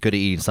mean you're good at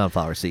eating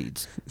sunflower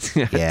seeds?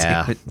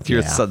 Yeah. You're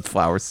a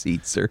sunflower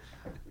seed, sir.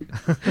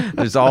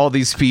 There's all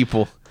these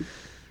people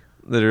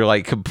that are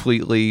like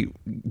completely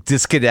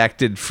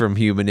disconnected from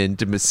human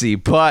intimacy,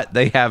 but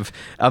they have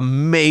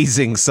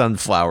amazing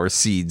sunflower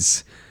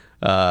seeds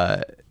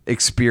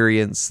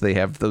experience. They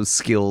have those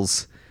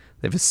skills.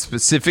 They have a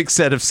specific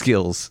set of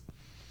skills.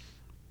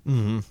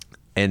 Mm-hmm.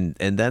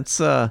 And that's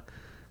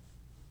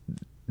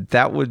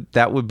that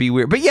would be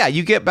weird. But yeah,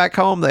 you get back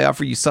home, they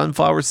offer you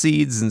sunflower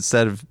seeds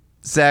instead of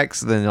sex.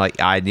 Then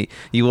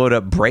you load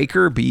up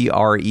Breaker,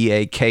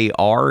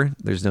 BREAKR.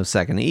 There's no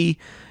second E.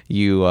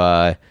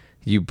 You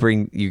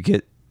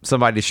get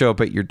somebody to show up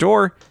at your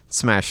door,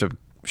 smash a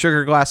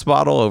sugar glass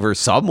bottle over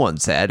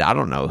someone's head. I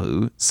don't know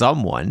who.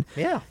 Someone.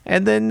 Yeah.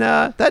 And then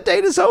that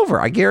date is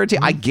over. I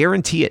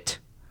guarantee it.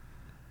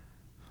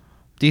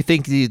 Do you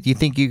think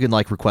you can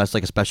like request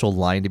like a special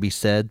line to be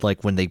said,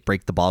 like when they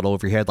break the bottle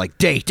over your head, like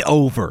date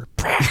over?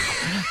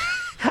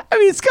 I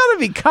mean, it's got to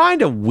be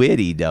kind of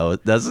witty, though,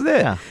 doesn't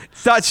it? Yeah.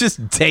 It's not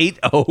just date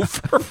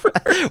over.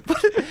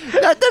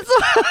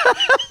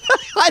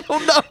 I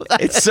don't know.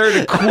 It's sort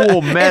of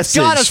cool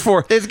message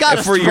for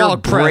your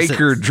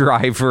breaker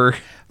driver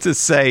to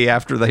say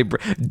after they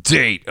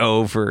date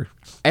over.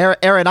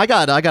 Aaron, I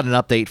got an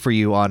update for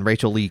you on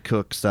Rachel Lee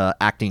Cook's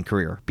acting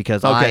career,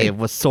 because I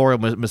was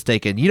sorely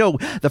mistaken.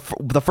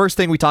 The first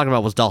thing we talked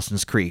about was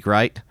Dawson's Creek,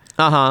 right?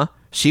 Uh-huh.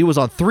 She was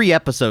on 3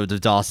 episodes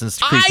of Dawson's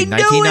Creek in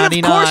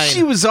 1999. Of course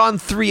she was on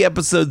 3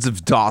 episodes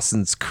of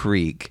Dawson's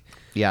Creek.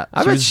 Yeah,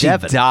 I bet she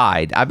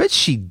died. I bet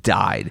she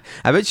died.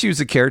 I bet she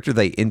was a character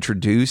they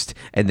introduced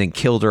and then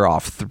killed her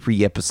off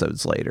 3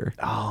 episodes later.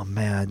 Oh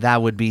man,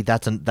 that's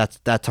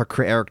her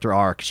character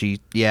arc.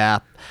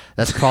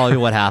 That's probably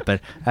what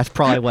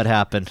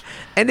happened.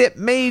 And it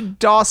made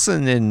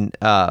Dawson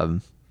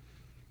and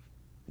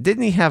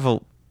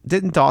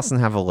didn't Dawson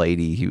have a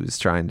lady he was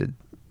trying to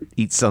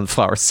eat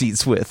sunflower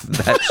seeds with in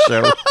that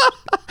show.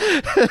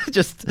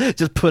 just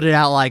put it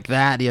out like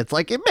that. It's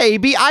like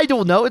maybe, I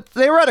don't know.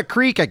 They were at a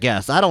creek, I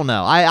guess. I don't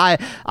know. I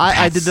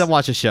didn't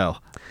watch the show.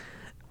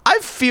 I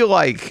feel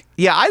like,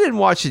 I didn't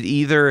watch it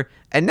either.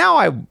 And now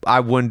I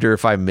wonder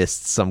if I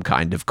missed some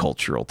kind of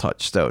cultural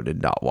touchstone in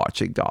not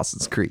watching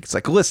Dawson's Creek. It's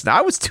like, listen,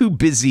 I was too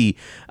busy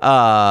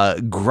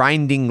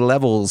grinding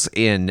levels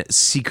in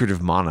Secret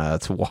of Mana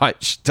to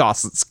watch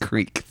Dawson's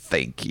Creek.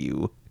 Thank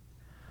you.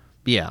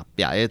 Yeah,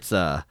 it's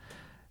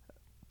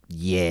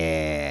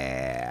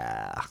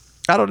yeah.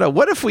 I don't know.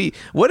 What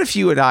if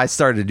you and I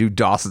started a new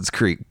Dawson's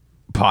Creek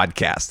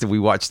podcast and we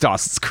watched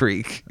Dawson's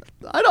Creek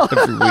I don't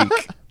every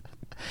week?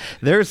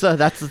 There's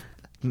that's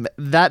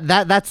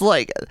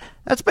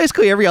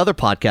basically every other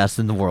podcast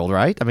in the world,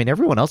 right? I mean,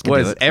 everyone else can do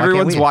it.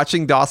 Everyone's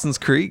watching Dawson's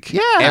Creek?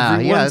 Yeah,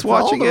 everyone's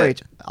watching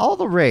it. All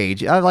the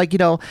rage. Like,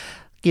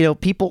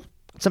 people.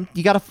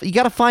 You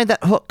gotta find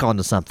that hook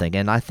onto something,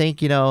 and I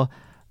think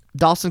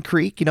Dawson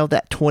Creek.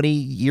 That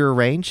 20-year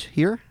range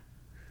here.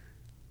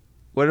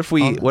 What if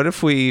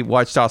we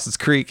watch Dawson's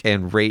Creek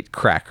and rate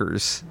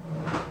crackers?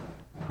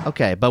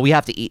 Okay, but we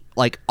have to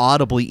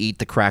audibly eat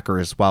the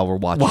crackers while we're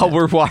watching.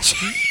 We're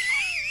watching.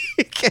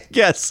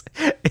 Yes,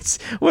 it's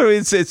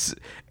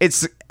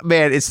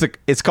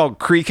called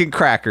Creek and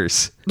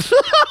Crackers.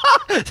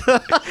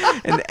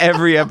 And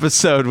every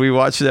episode we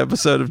watch an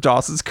episode of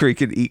Dawson's Creek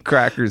and eat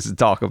crackers and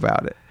talk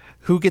about it.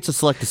 Who gets to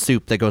select the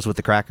soup that goes with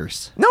the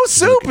crackers? No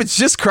soup, it's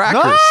just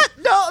crackers. What?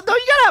 No, you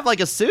gotta have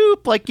a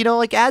soup,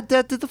 add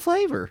that to the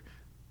flavor.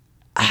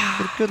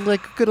 Good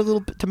a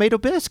little tomato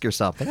bisque or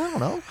something. I don't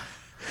know.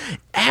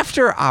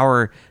 After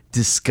our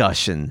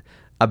discussion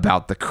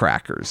about the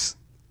crackers,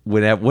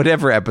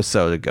 whatever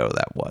episode ago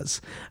that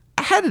was,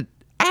 I had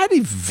a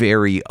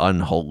very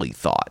unholy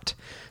thought.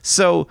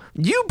 So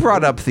you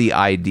brought up the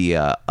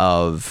idea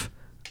of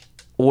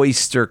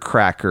oyster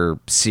cracker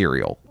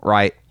cereal,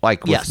 right?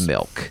 Like with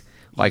milk.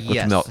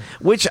 With milk,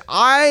 which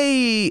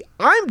I'm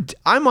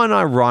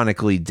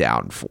unironically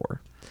down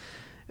for.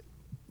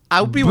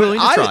 I would be willing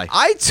to try.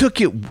 I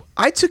took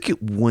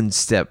it one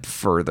step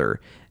further,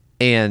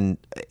 and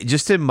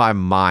just in my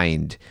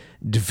mind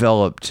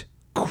developed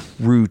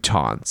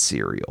crouton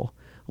cereal,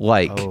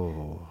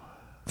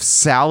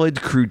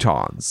 salad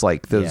croutons,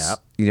 like those,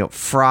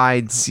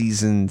 fried,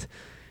 seasoned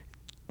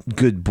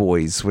good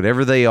boys,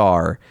 whatever they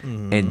are,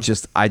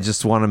 and I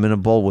just want them in a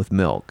bowl with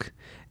milk,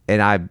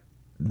 and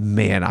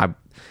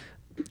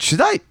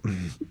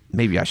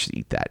maybe I should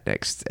eat that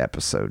next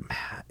episode.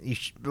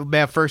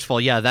 Man, first of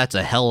all, that's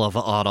a hell of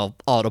an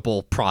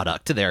audible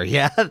product there.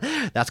 Yeah,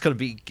 that's gonna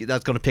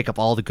pick up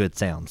all the good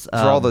sounds.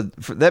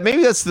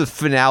 Maybe that's the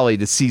finale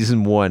to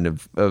season 1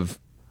 of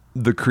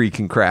the Creek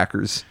and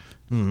Crackers.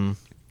 Mm-hmm.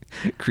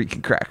 Creek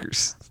and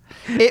Crackers.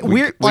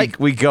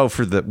 We go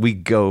for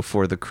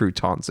the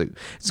croutons.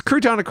 Is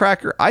crouton a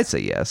cracker? I say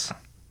yes.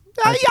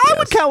 I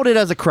would count it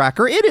as a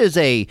cracker. It is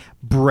a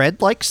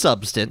bread-like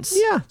substance.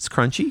 Yeah, it's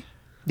crunchy.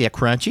 Yeah,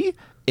 crunchy.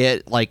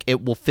 It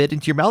will fit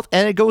into your mouth,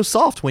 and it goes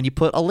soft when you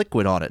put a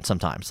liquid on it.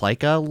 Sometimes,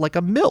 like a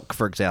milk,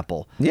 for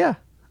example. Yeah,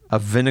 a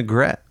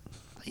vinaigrette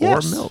or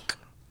milk.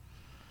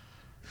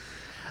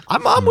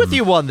 I'm with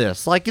you on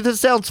this. This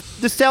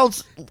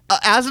sounds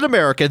as an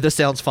American, this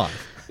sounds fun.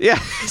 Yeah,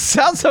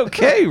 sounds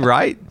okay,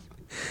 right?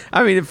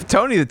 I mean, if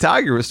Tony the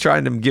Tiger was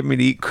trying to get me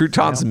to eat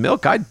croutons and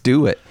milk, I'd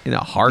do it in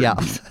a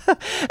heartbeat. Yeah.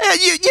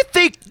 you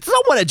think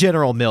someone at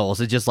General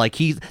Mills is just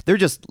they're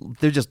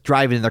just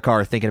driving in their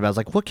car thinking about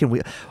what can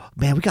we?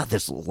 Man, we got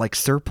this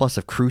surplus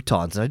of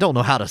croutons, and I don't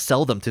know how to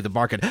sell them to the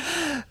market.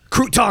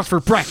 Croutons for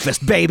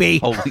breakfast, baby!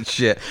 Holy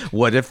shit!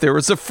 What if there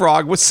was a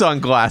frog with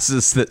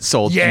sunglasses that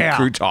sold you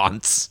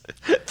croutons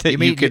that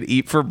you could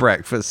eat for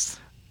breakfast?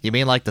 You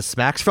mean like the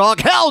Smacks Frog?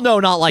 Hell no,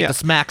 not like the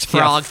Smacks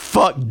Frog. Yeah,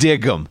 fuck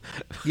Diggum.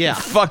 Yeah.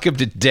 Fuck him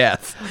to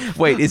death.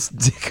 Wait, is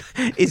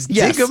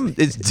Diggum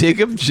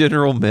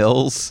General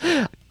Mills?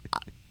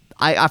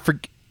 I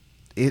forget.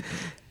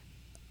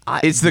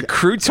 It's the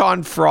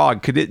crouton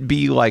frog. Could it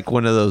be like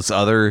one of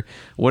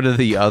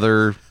the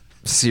other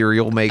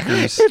cereal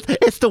makers?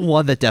 It's the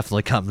one that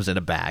definitely comes in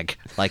a bag,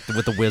 with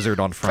the wizard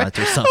on front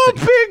or something. A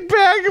big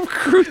bag of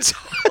croutons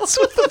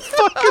with a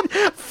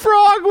fucking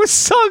frog with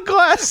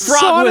sunglasses.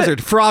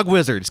 Frog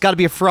wizard. It's got to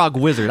be a frog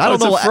wizard. I don't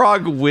know. It's a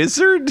frog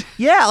wizard?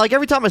 Yeah,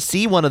 every time I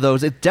see one of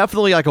those, it's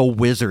definitely a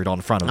wizard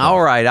on front of it.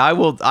 All right,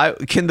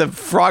 can the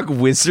frog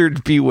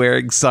wizard be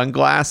wearing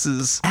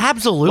sunglasses?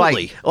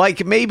 Absolutely.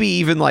 Maybe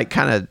even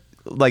kind of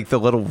the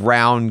little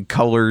round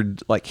colored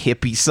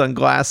hippie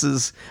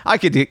sunglasses. I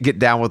could get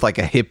down with a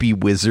hippie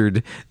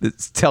wizard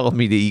that's telling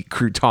me to eat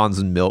croutons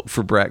and milk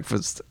for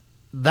breakfast.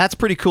 That's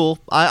pretty cool.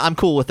 I'm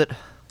cool with it.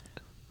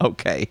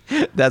 Okay.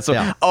 That's what.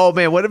 Yeah. Oh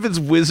man, what if his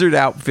wizard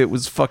outfit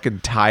was fucking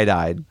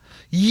tie-dyed?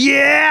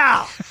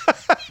 Yeah.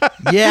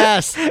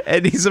 Yes.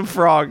 And he's a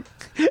frog.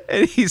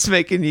 And he's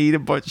making you eat a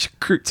bunch of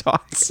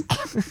croutons.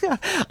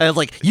 I was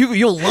like,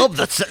 you'll love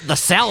the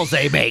salads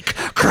they make.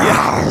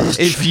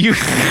 If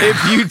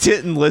you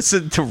didn't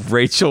listen to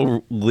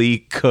Rachel Lee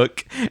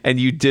Cook and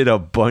you did a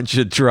bunch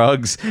of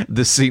drugs,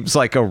 this seems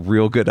like a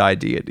real good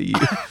idea to you.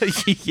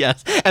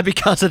 Yes, and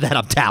because of that,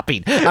 I'm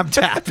tapping.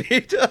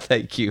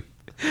 Thank you.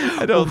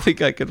 I don't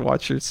think I could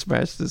watch her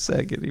smash this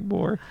egg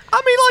anymore.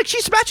 I mean, like,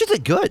 she smashes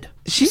it good.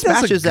 She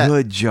does a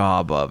good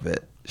job of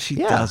it. She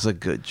Yeah. does a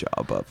good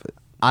job of it.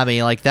 I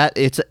mean, like, that.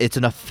 It's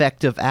an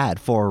effective ad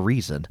for a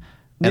reason,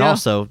 and Yeah.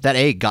 also that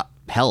egg got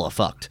hella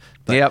fucked.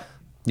 But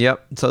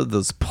Yep. So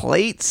those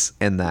plates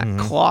and that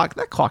clock.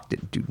 That clock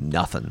didn't do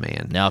nothing,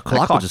 man. No, That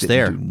clock was just didn't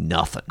there. Do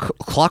nothing.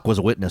 Clock was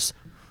a witness.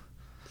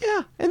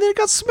 Yeah, and then it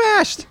got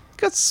smashed.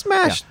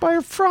 By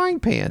a frying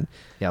pan.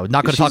 Yeah, we're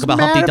not going to She's talk about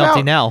mad Humpty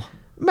Dumpty about- now.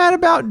 Mad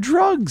about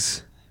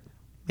drugs.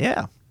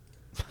 Yeah.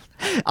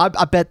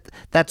 I bet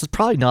that's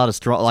probably not as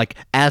strong.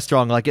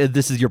 Like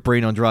this is your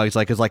brain on drugs.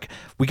 Like it's like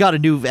we got a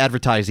new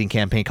advertising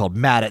campaign called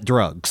 "Mad at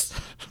Drugs."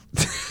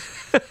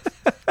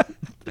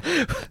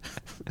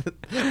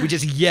 We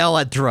just yell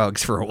at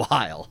drugs for a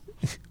while.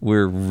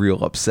 We're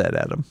real upset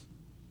at them,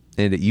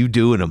 and at you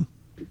doing them.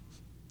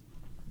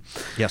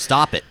 Yeah,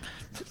 stop it.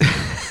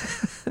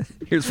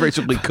 Here's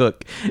Rachel Lee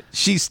Cook.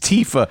 She's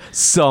Tifa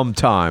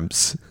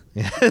sometimes.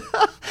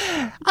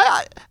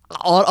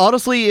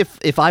 Honestly,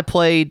 if I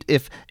played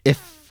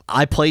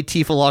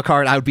Tifa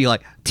Lockhart, I would be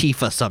like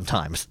Tifa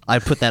sometimes.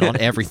 I'd put that on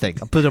everything.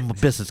 I put it on my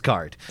business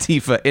card.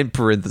 Tifa in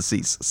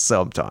parentheses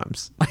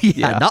sometimes.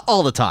 Yeah, not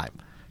all the time.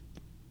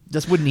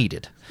 Just when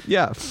needed.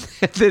 Yeah.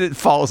 And then it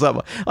follows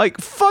up like,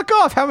 fuck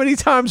off. How many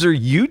times are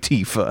you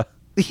Tifa?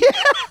 Yeah,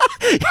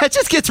 it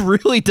just gets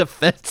really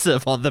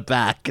defensive on the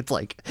back. It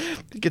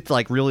gets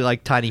like really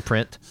like tiny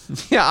print.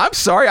 Yeah, I'm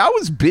sorry. I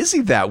was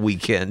busy that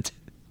weekend.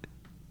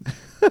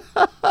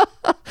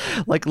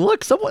 Like,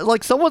 look,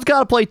 someone's got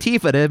to play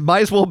Tifa, and it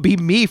might as well be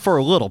me for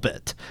a little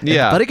bit.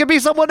 Yeah. But it could be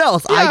someone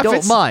else. Yeah, I if don't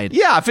it's- mind.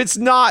 Yeah, if it's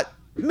not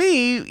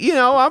me,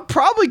 I've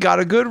probably got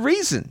a good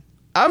reason.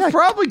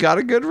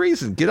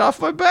 Get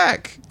off my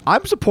back.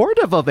 I'm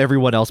supportive of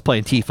everyone else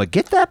playing Tifa.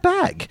 Get that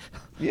bag.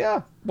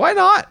 Yeah. Why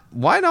not?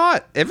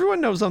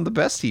 Everyone knows I'm the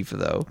best Tifa,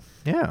 though.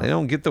 Yeah. They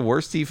don't get the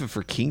worst Tifa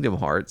for Kingdom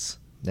Hearts.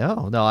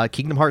 No,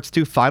 Kingdom Hearts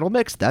 2 Final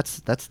Mix.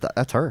 That's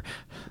her.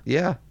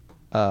 Yeah.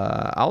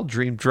 I'll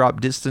dream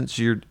drop distance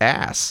your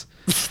ass.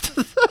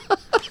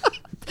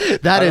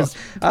 That is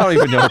I don't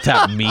even know what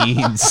that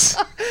means.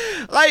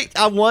 like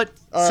I want.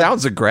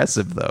 Sounds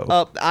aggressive,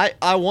 though.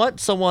 I want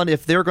someone,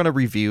 if they're going to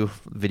review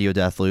Video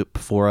Deathloop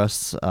for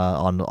us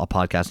on a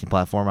podcasting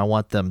platform, I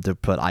want them to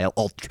put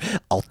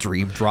I'll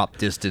dream drop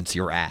distance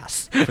your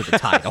ass for the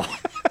title.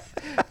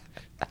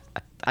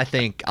 I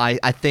think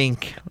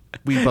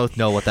we both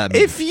know what that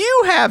means.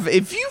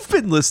 If you've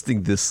been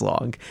listening this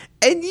long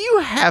and you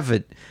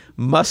haven't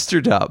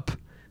mustered up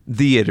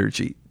the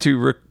energy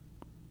to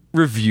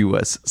review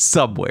us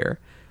somewhere,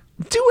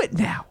 do it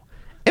now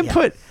and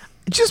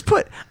just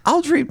put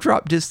I'll dream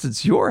drop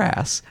distance your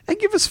ass and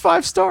give us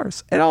 5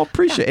 stars, and I'll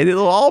appreciate it.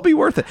 It'll all be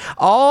worth it.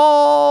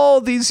 All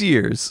these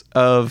years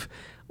of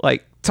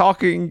like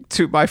talking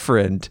to my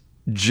friend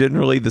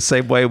generally the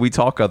same way we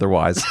talk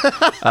otherwise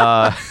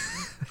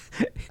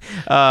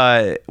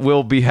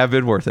will have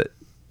been worth it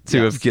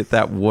to have get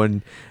that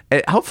one,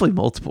 and hopefully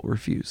multiple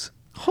reviews.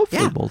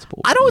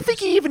 Multiple. I don't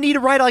think you even need to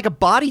write like a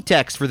body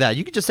text for that.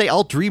 You could just say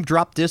I'll dream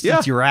drop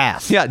distance your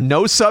ass. Yeah,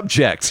 no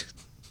subject.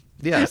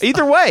 Yes.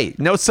 Either way,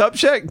 no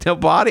subject, no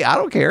body. I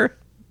don't care.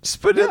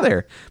 Just put it in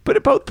there. Put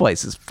it both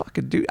places.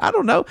 Fucking do. I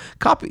don't know.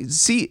 Copy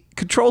C,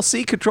 Control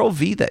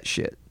V that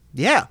shit.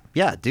 Yeah.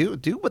 Do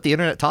what the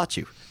internet taught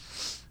you.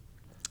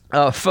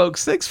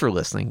 Folks, thanks for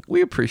listening.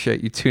 We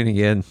appreciate you tuning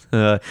in.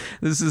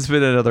 This has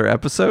been another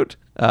episode.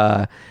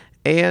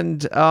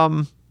 And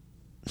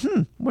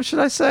what should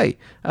I say?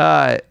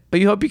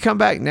 We hope you come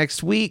back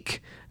next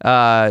week.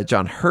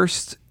 John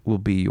Hurst will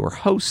be your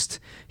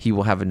host. He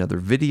will have another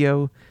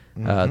video.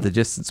 The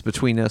distance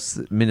between us,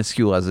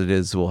 minuscule as it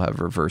is, will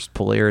have reversed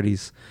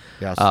polarities.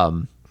 Yes.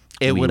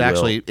 It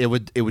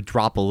would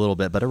drop a little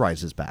bit, but it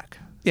rises back.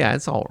 Yeah,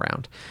 it's all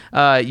around.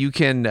 You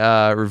can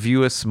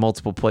review us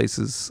multiple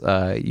places.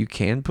 You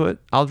can put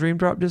I'll dream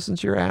drop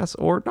distance your ass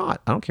or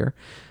not. I don't care.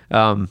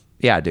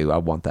 Yeah, I do. I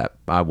want that.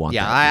 I want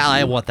that.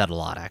 I want that a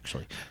lot,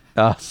 actually.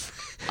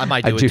 I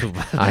might do it too.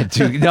 I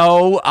do.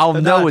 No, I'll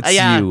know it's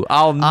you.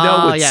 I'll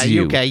know it's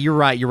you. Okay, you're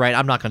right.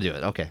 I'm not going to do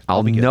it. Okay.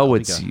 I'll be good. know I'll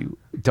be it's good. you.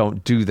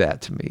 Don't do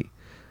that to me.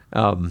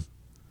 And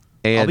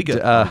I'll be good.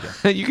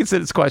 You can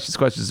send us questions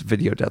at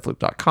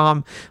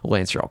videodeathloop.com. We'll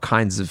answer all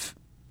kinds of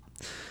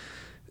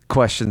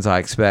questions, I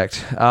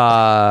expect.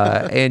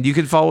 And you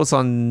can follow us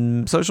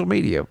on social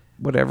media,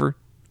 whatever.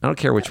 I don't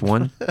care which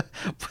one.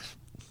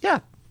 Yeah.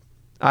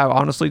 I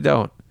honestly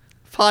don't.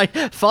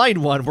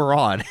 Find one we're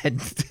on and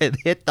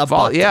hit the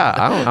button. Yeah,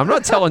 I'm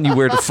not telling you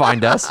where to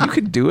find us. You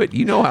can do it.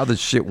 You know how this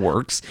shit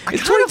works.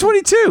 It's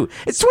 2022.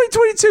 It's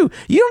 2022.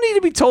 You don't need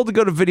to be told to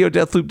go to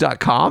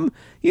videodeathloop.com.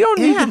 You don't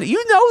need to.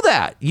 You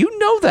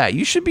know that.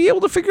 You should be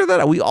able to figure that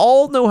out. We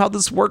all know how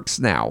this works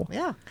now.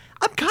 Yeah.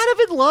 I'm kind of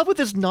in love with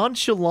this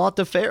nonchalant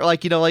affair.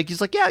 Like, like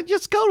he's like, yeah,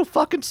 just go to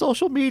fucking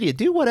social media,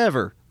 do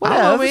whatever. I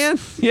don't know, man.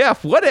 Yeah,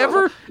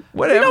 whatever.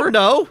 We don't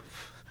know.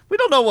 We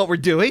don't know what we're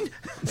doing.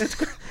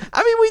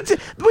 I mean,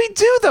 we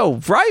do though,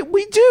 right?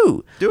 We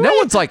do. No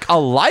one's like a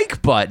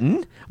like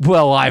button.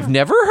 Well, I've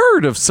never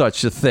heard of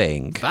such a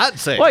thing.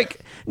 That's it. Like,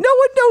 no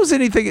one knows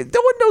anything.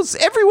 No one knows.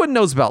 Everyone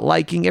knows about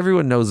liking.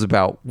 Everyone knows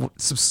about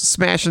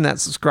smashing that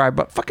subscribe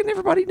button. Fucking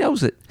everybody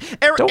knows it.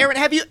 Aaron,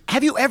 have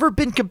you ever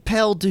been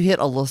compelled to hit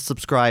a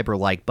subscribe or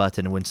like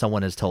button when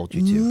someone has told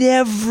you to?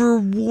 Never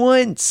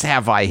once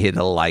have I hit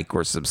a like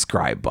or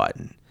subscribe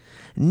button.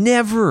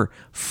 Never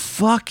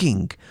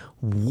fucking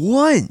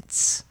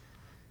once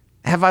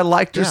have I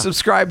liked or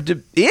subscribed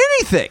to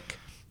anything.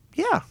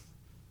 Yeah.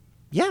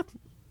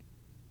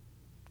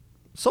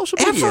 Social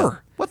media.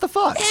 Ever. What the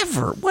fuck?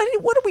 Ever.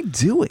 What are we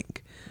doing?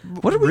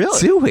 What are we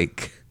doing?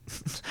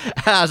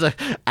 As a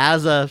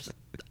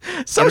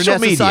Social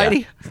internet media.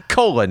 society?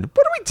 What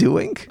are we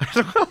doing?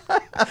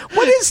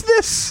 What is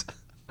this?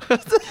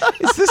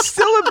 Is this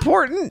still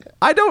important?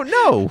 I don't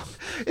know.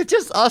 It's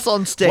just us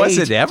on stage. Was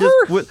it ever?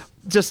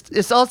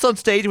 It's us on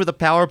stage with a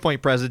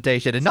PowerPoint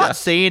presentation and not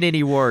saying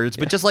any words,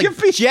 but just like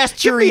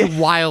gesturing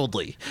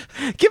wildly.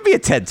 Give me a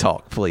TED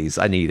Talk, please.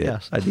 I need it.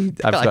 Yes. I've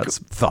got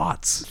some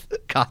thoughts.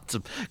 Got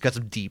some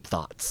deep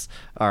thoughts.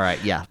 All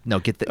right, yeah. No,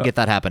 get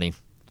that happening.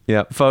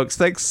 Yeah, folks,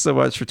 thanks so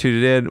much for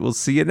tuning in. We'll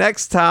see you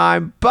next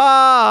time.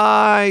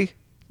 Bye.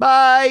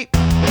 Bye.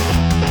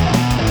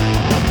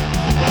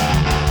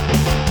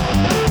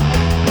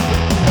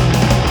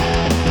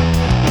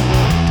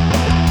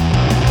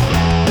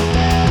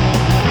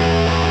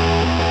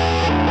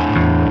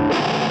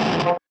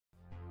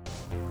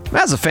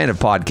 As a fan of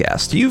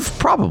podcasts, you've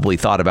probably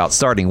thought about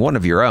starting one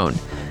of your own.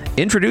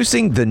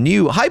 Introducing the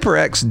new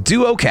HyperX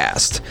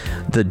DuoCast.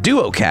 The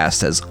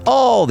DuoCast has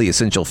all the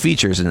essential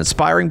features an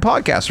inspiring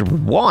podcaster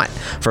would want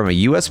from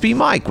a USB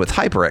mic with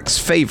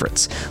HyperX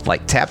favorites,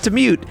 like tap to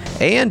mute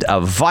and a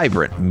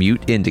vibrant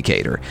mute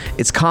indicator.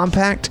 It's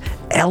compact,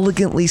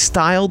 elegantly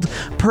styled,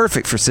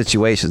 perfect for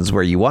situations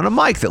where you want a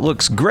mic that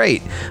looks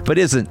great but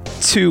isn't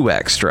too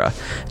extra.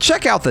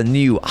 Check out the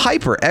new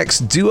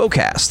HyperX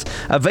DuoCast,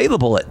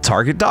 available at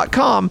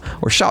Target.com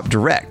or shop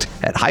direct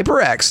at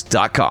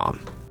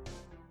HyperX.com.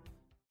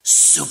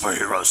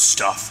 Superhero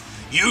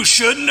stuff you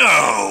should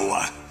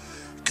know.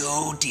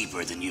 Go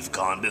deeper than you've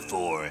gone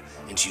before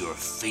into your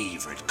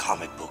favorite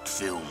comic book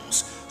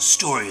films,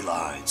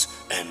 storylines,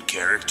 and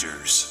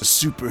characters.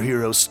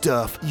 Superhero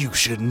stuff you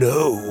should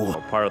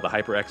know. Part of the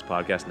HyperX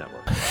Podcast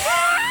Network.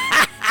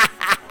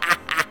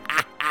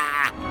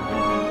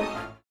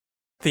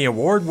 The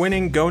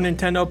award-winning Go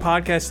Nintendo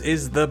podcast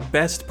is the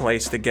best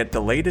place to get the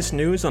latest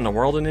news on the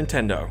world of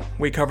Nintendo.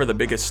 We cover the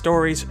biggest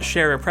stories,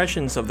 share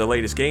impressions of the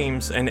latest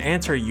games, and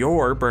answer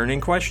your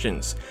burning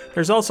questions.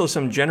 There's also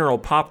some general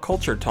pop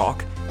culture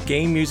talk,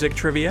 game music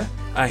trivia,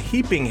 a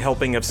heaping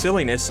helping of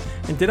silliness,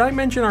 and did I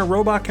mention our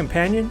robot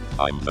companion?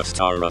 I'm the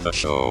star of the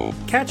show.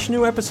 Catch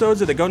new episodes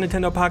of the Go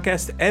Nintendo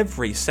podcast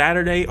every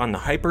Saturday on the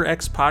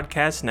HyperX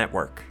Podcast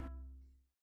Network.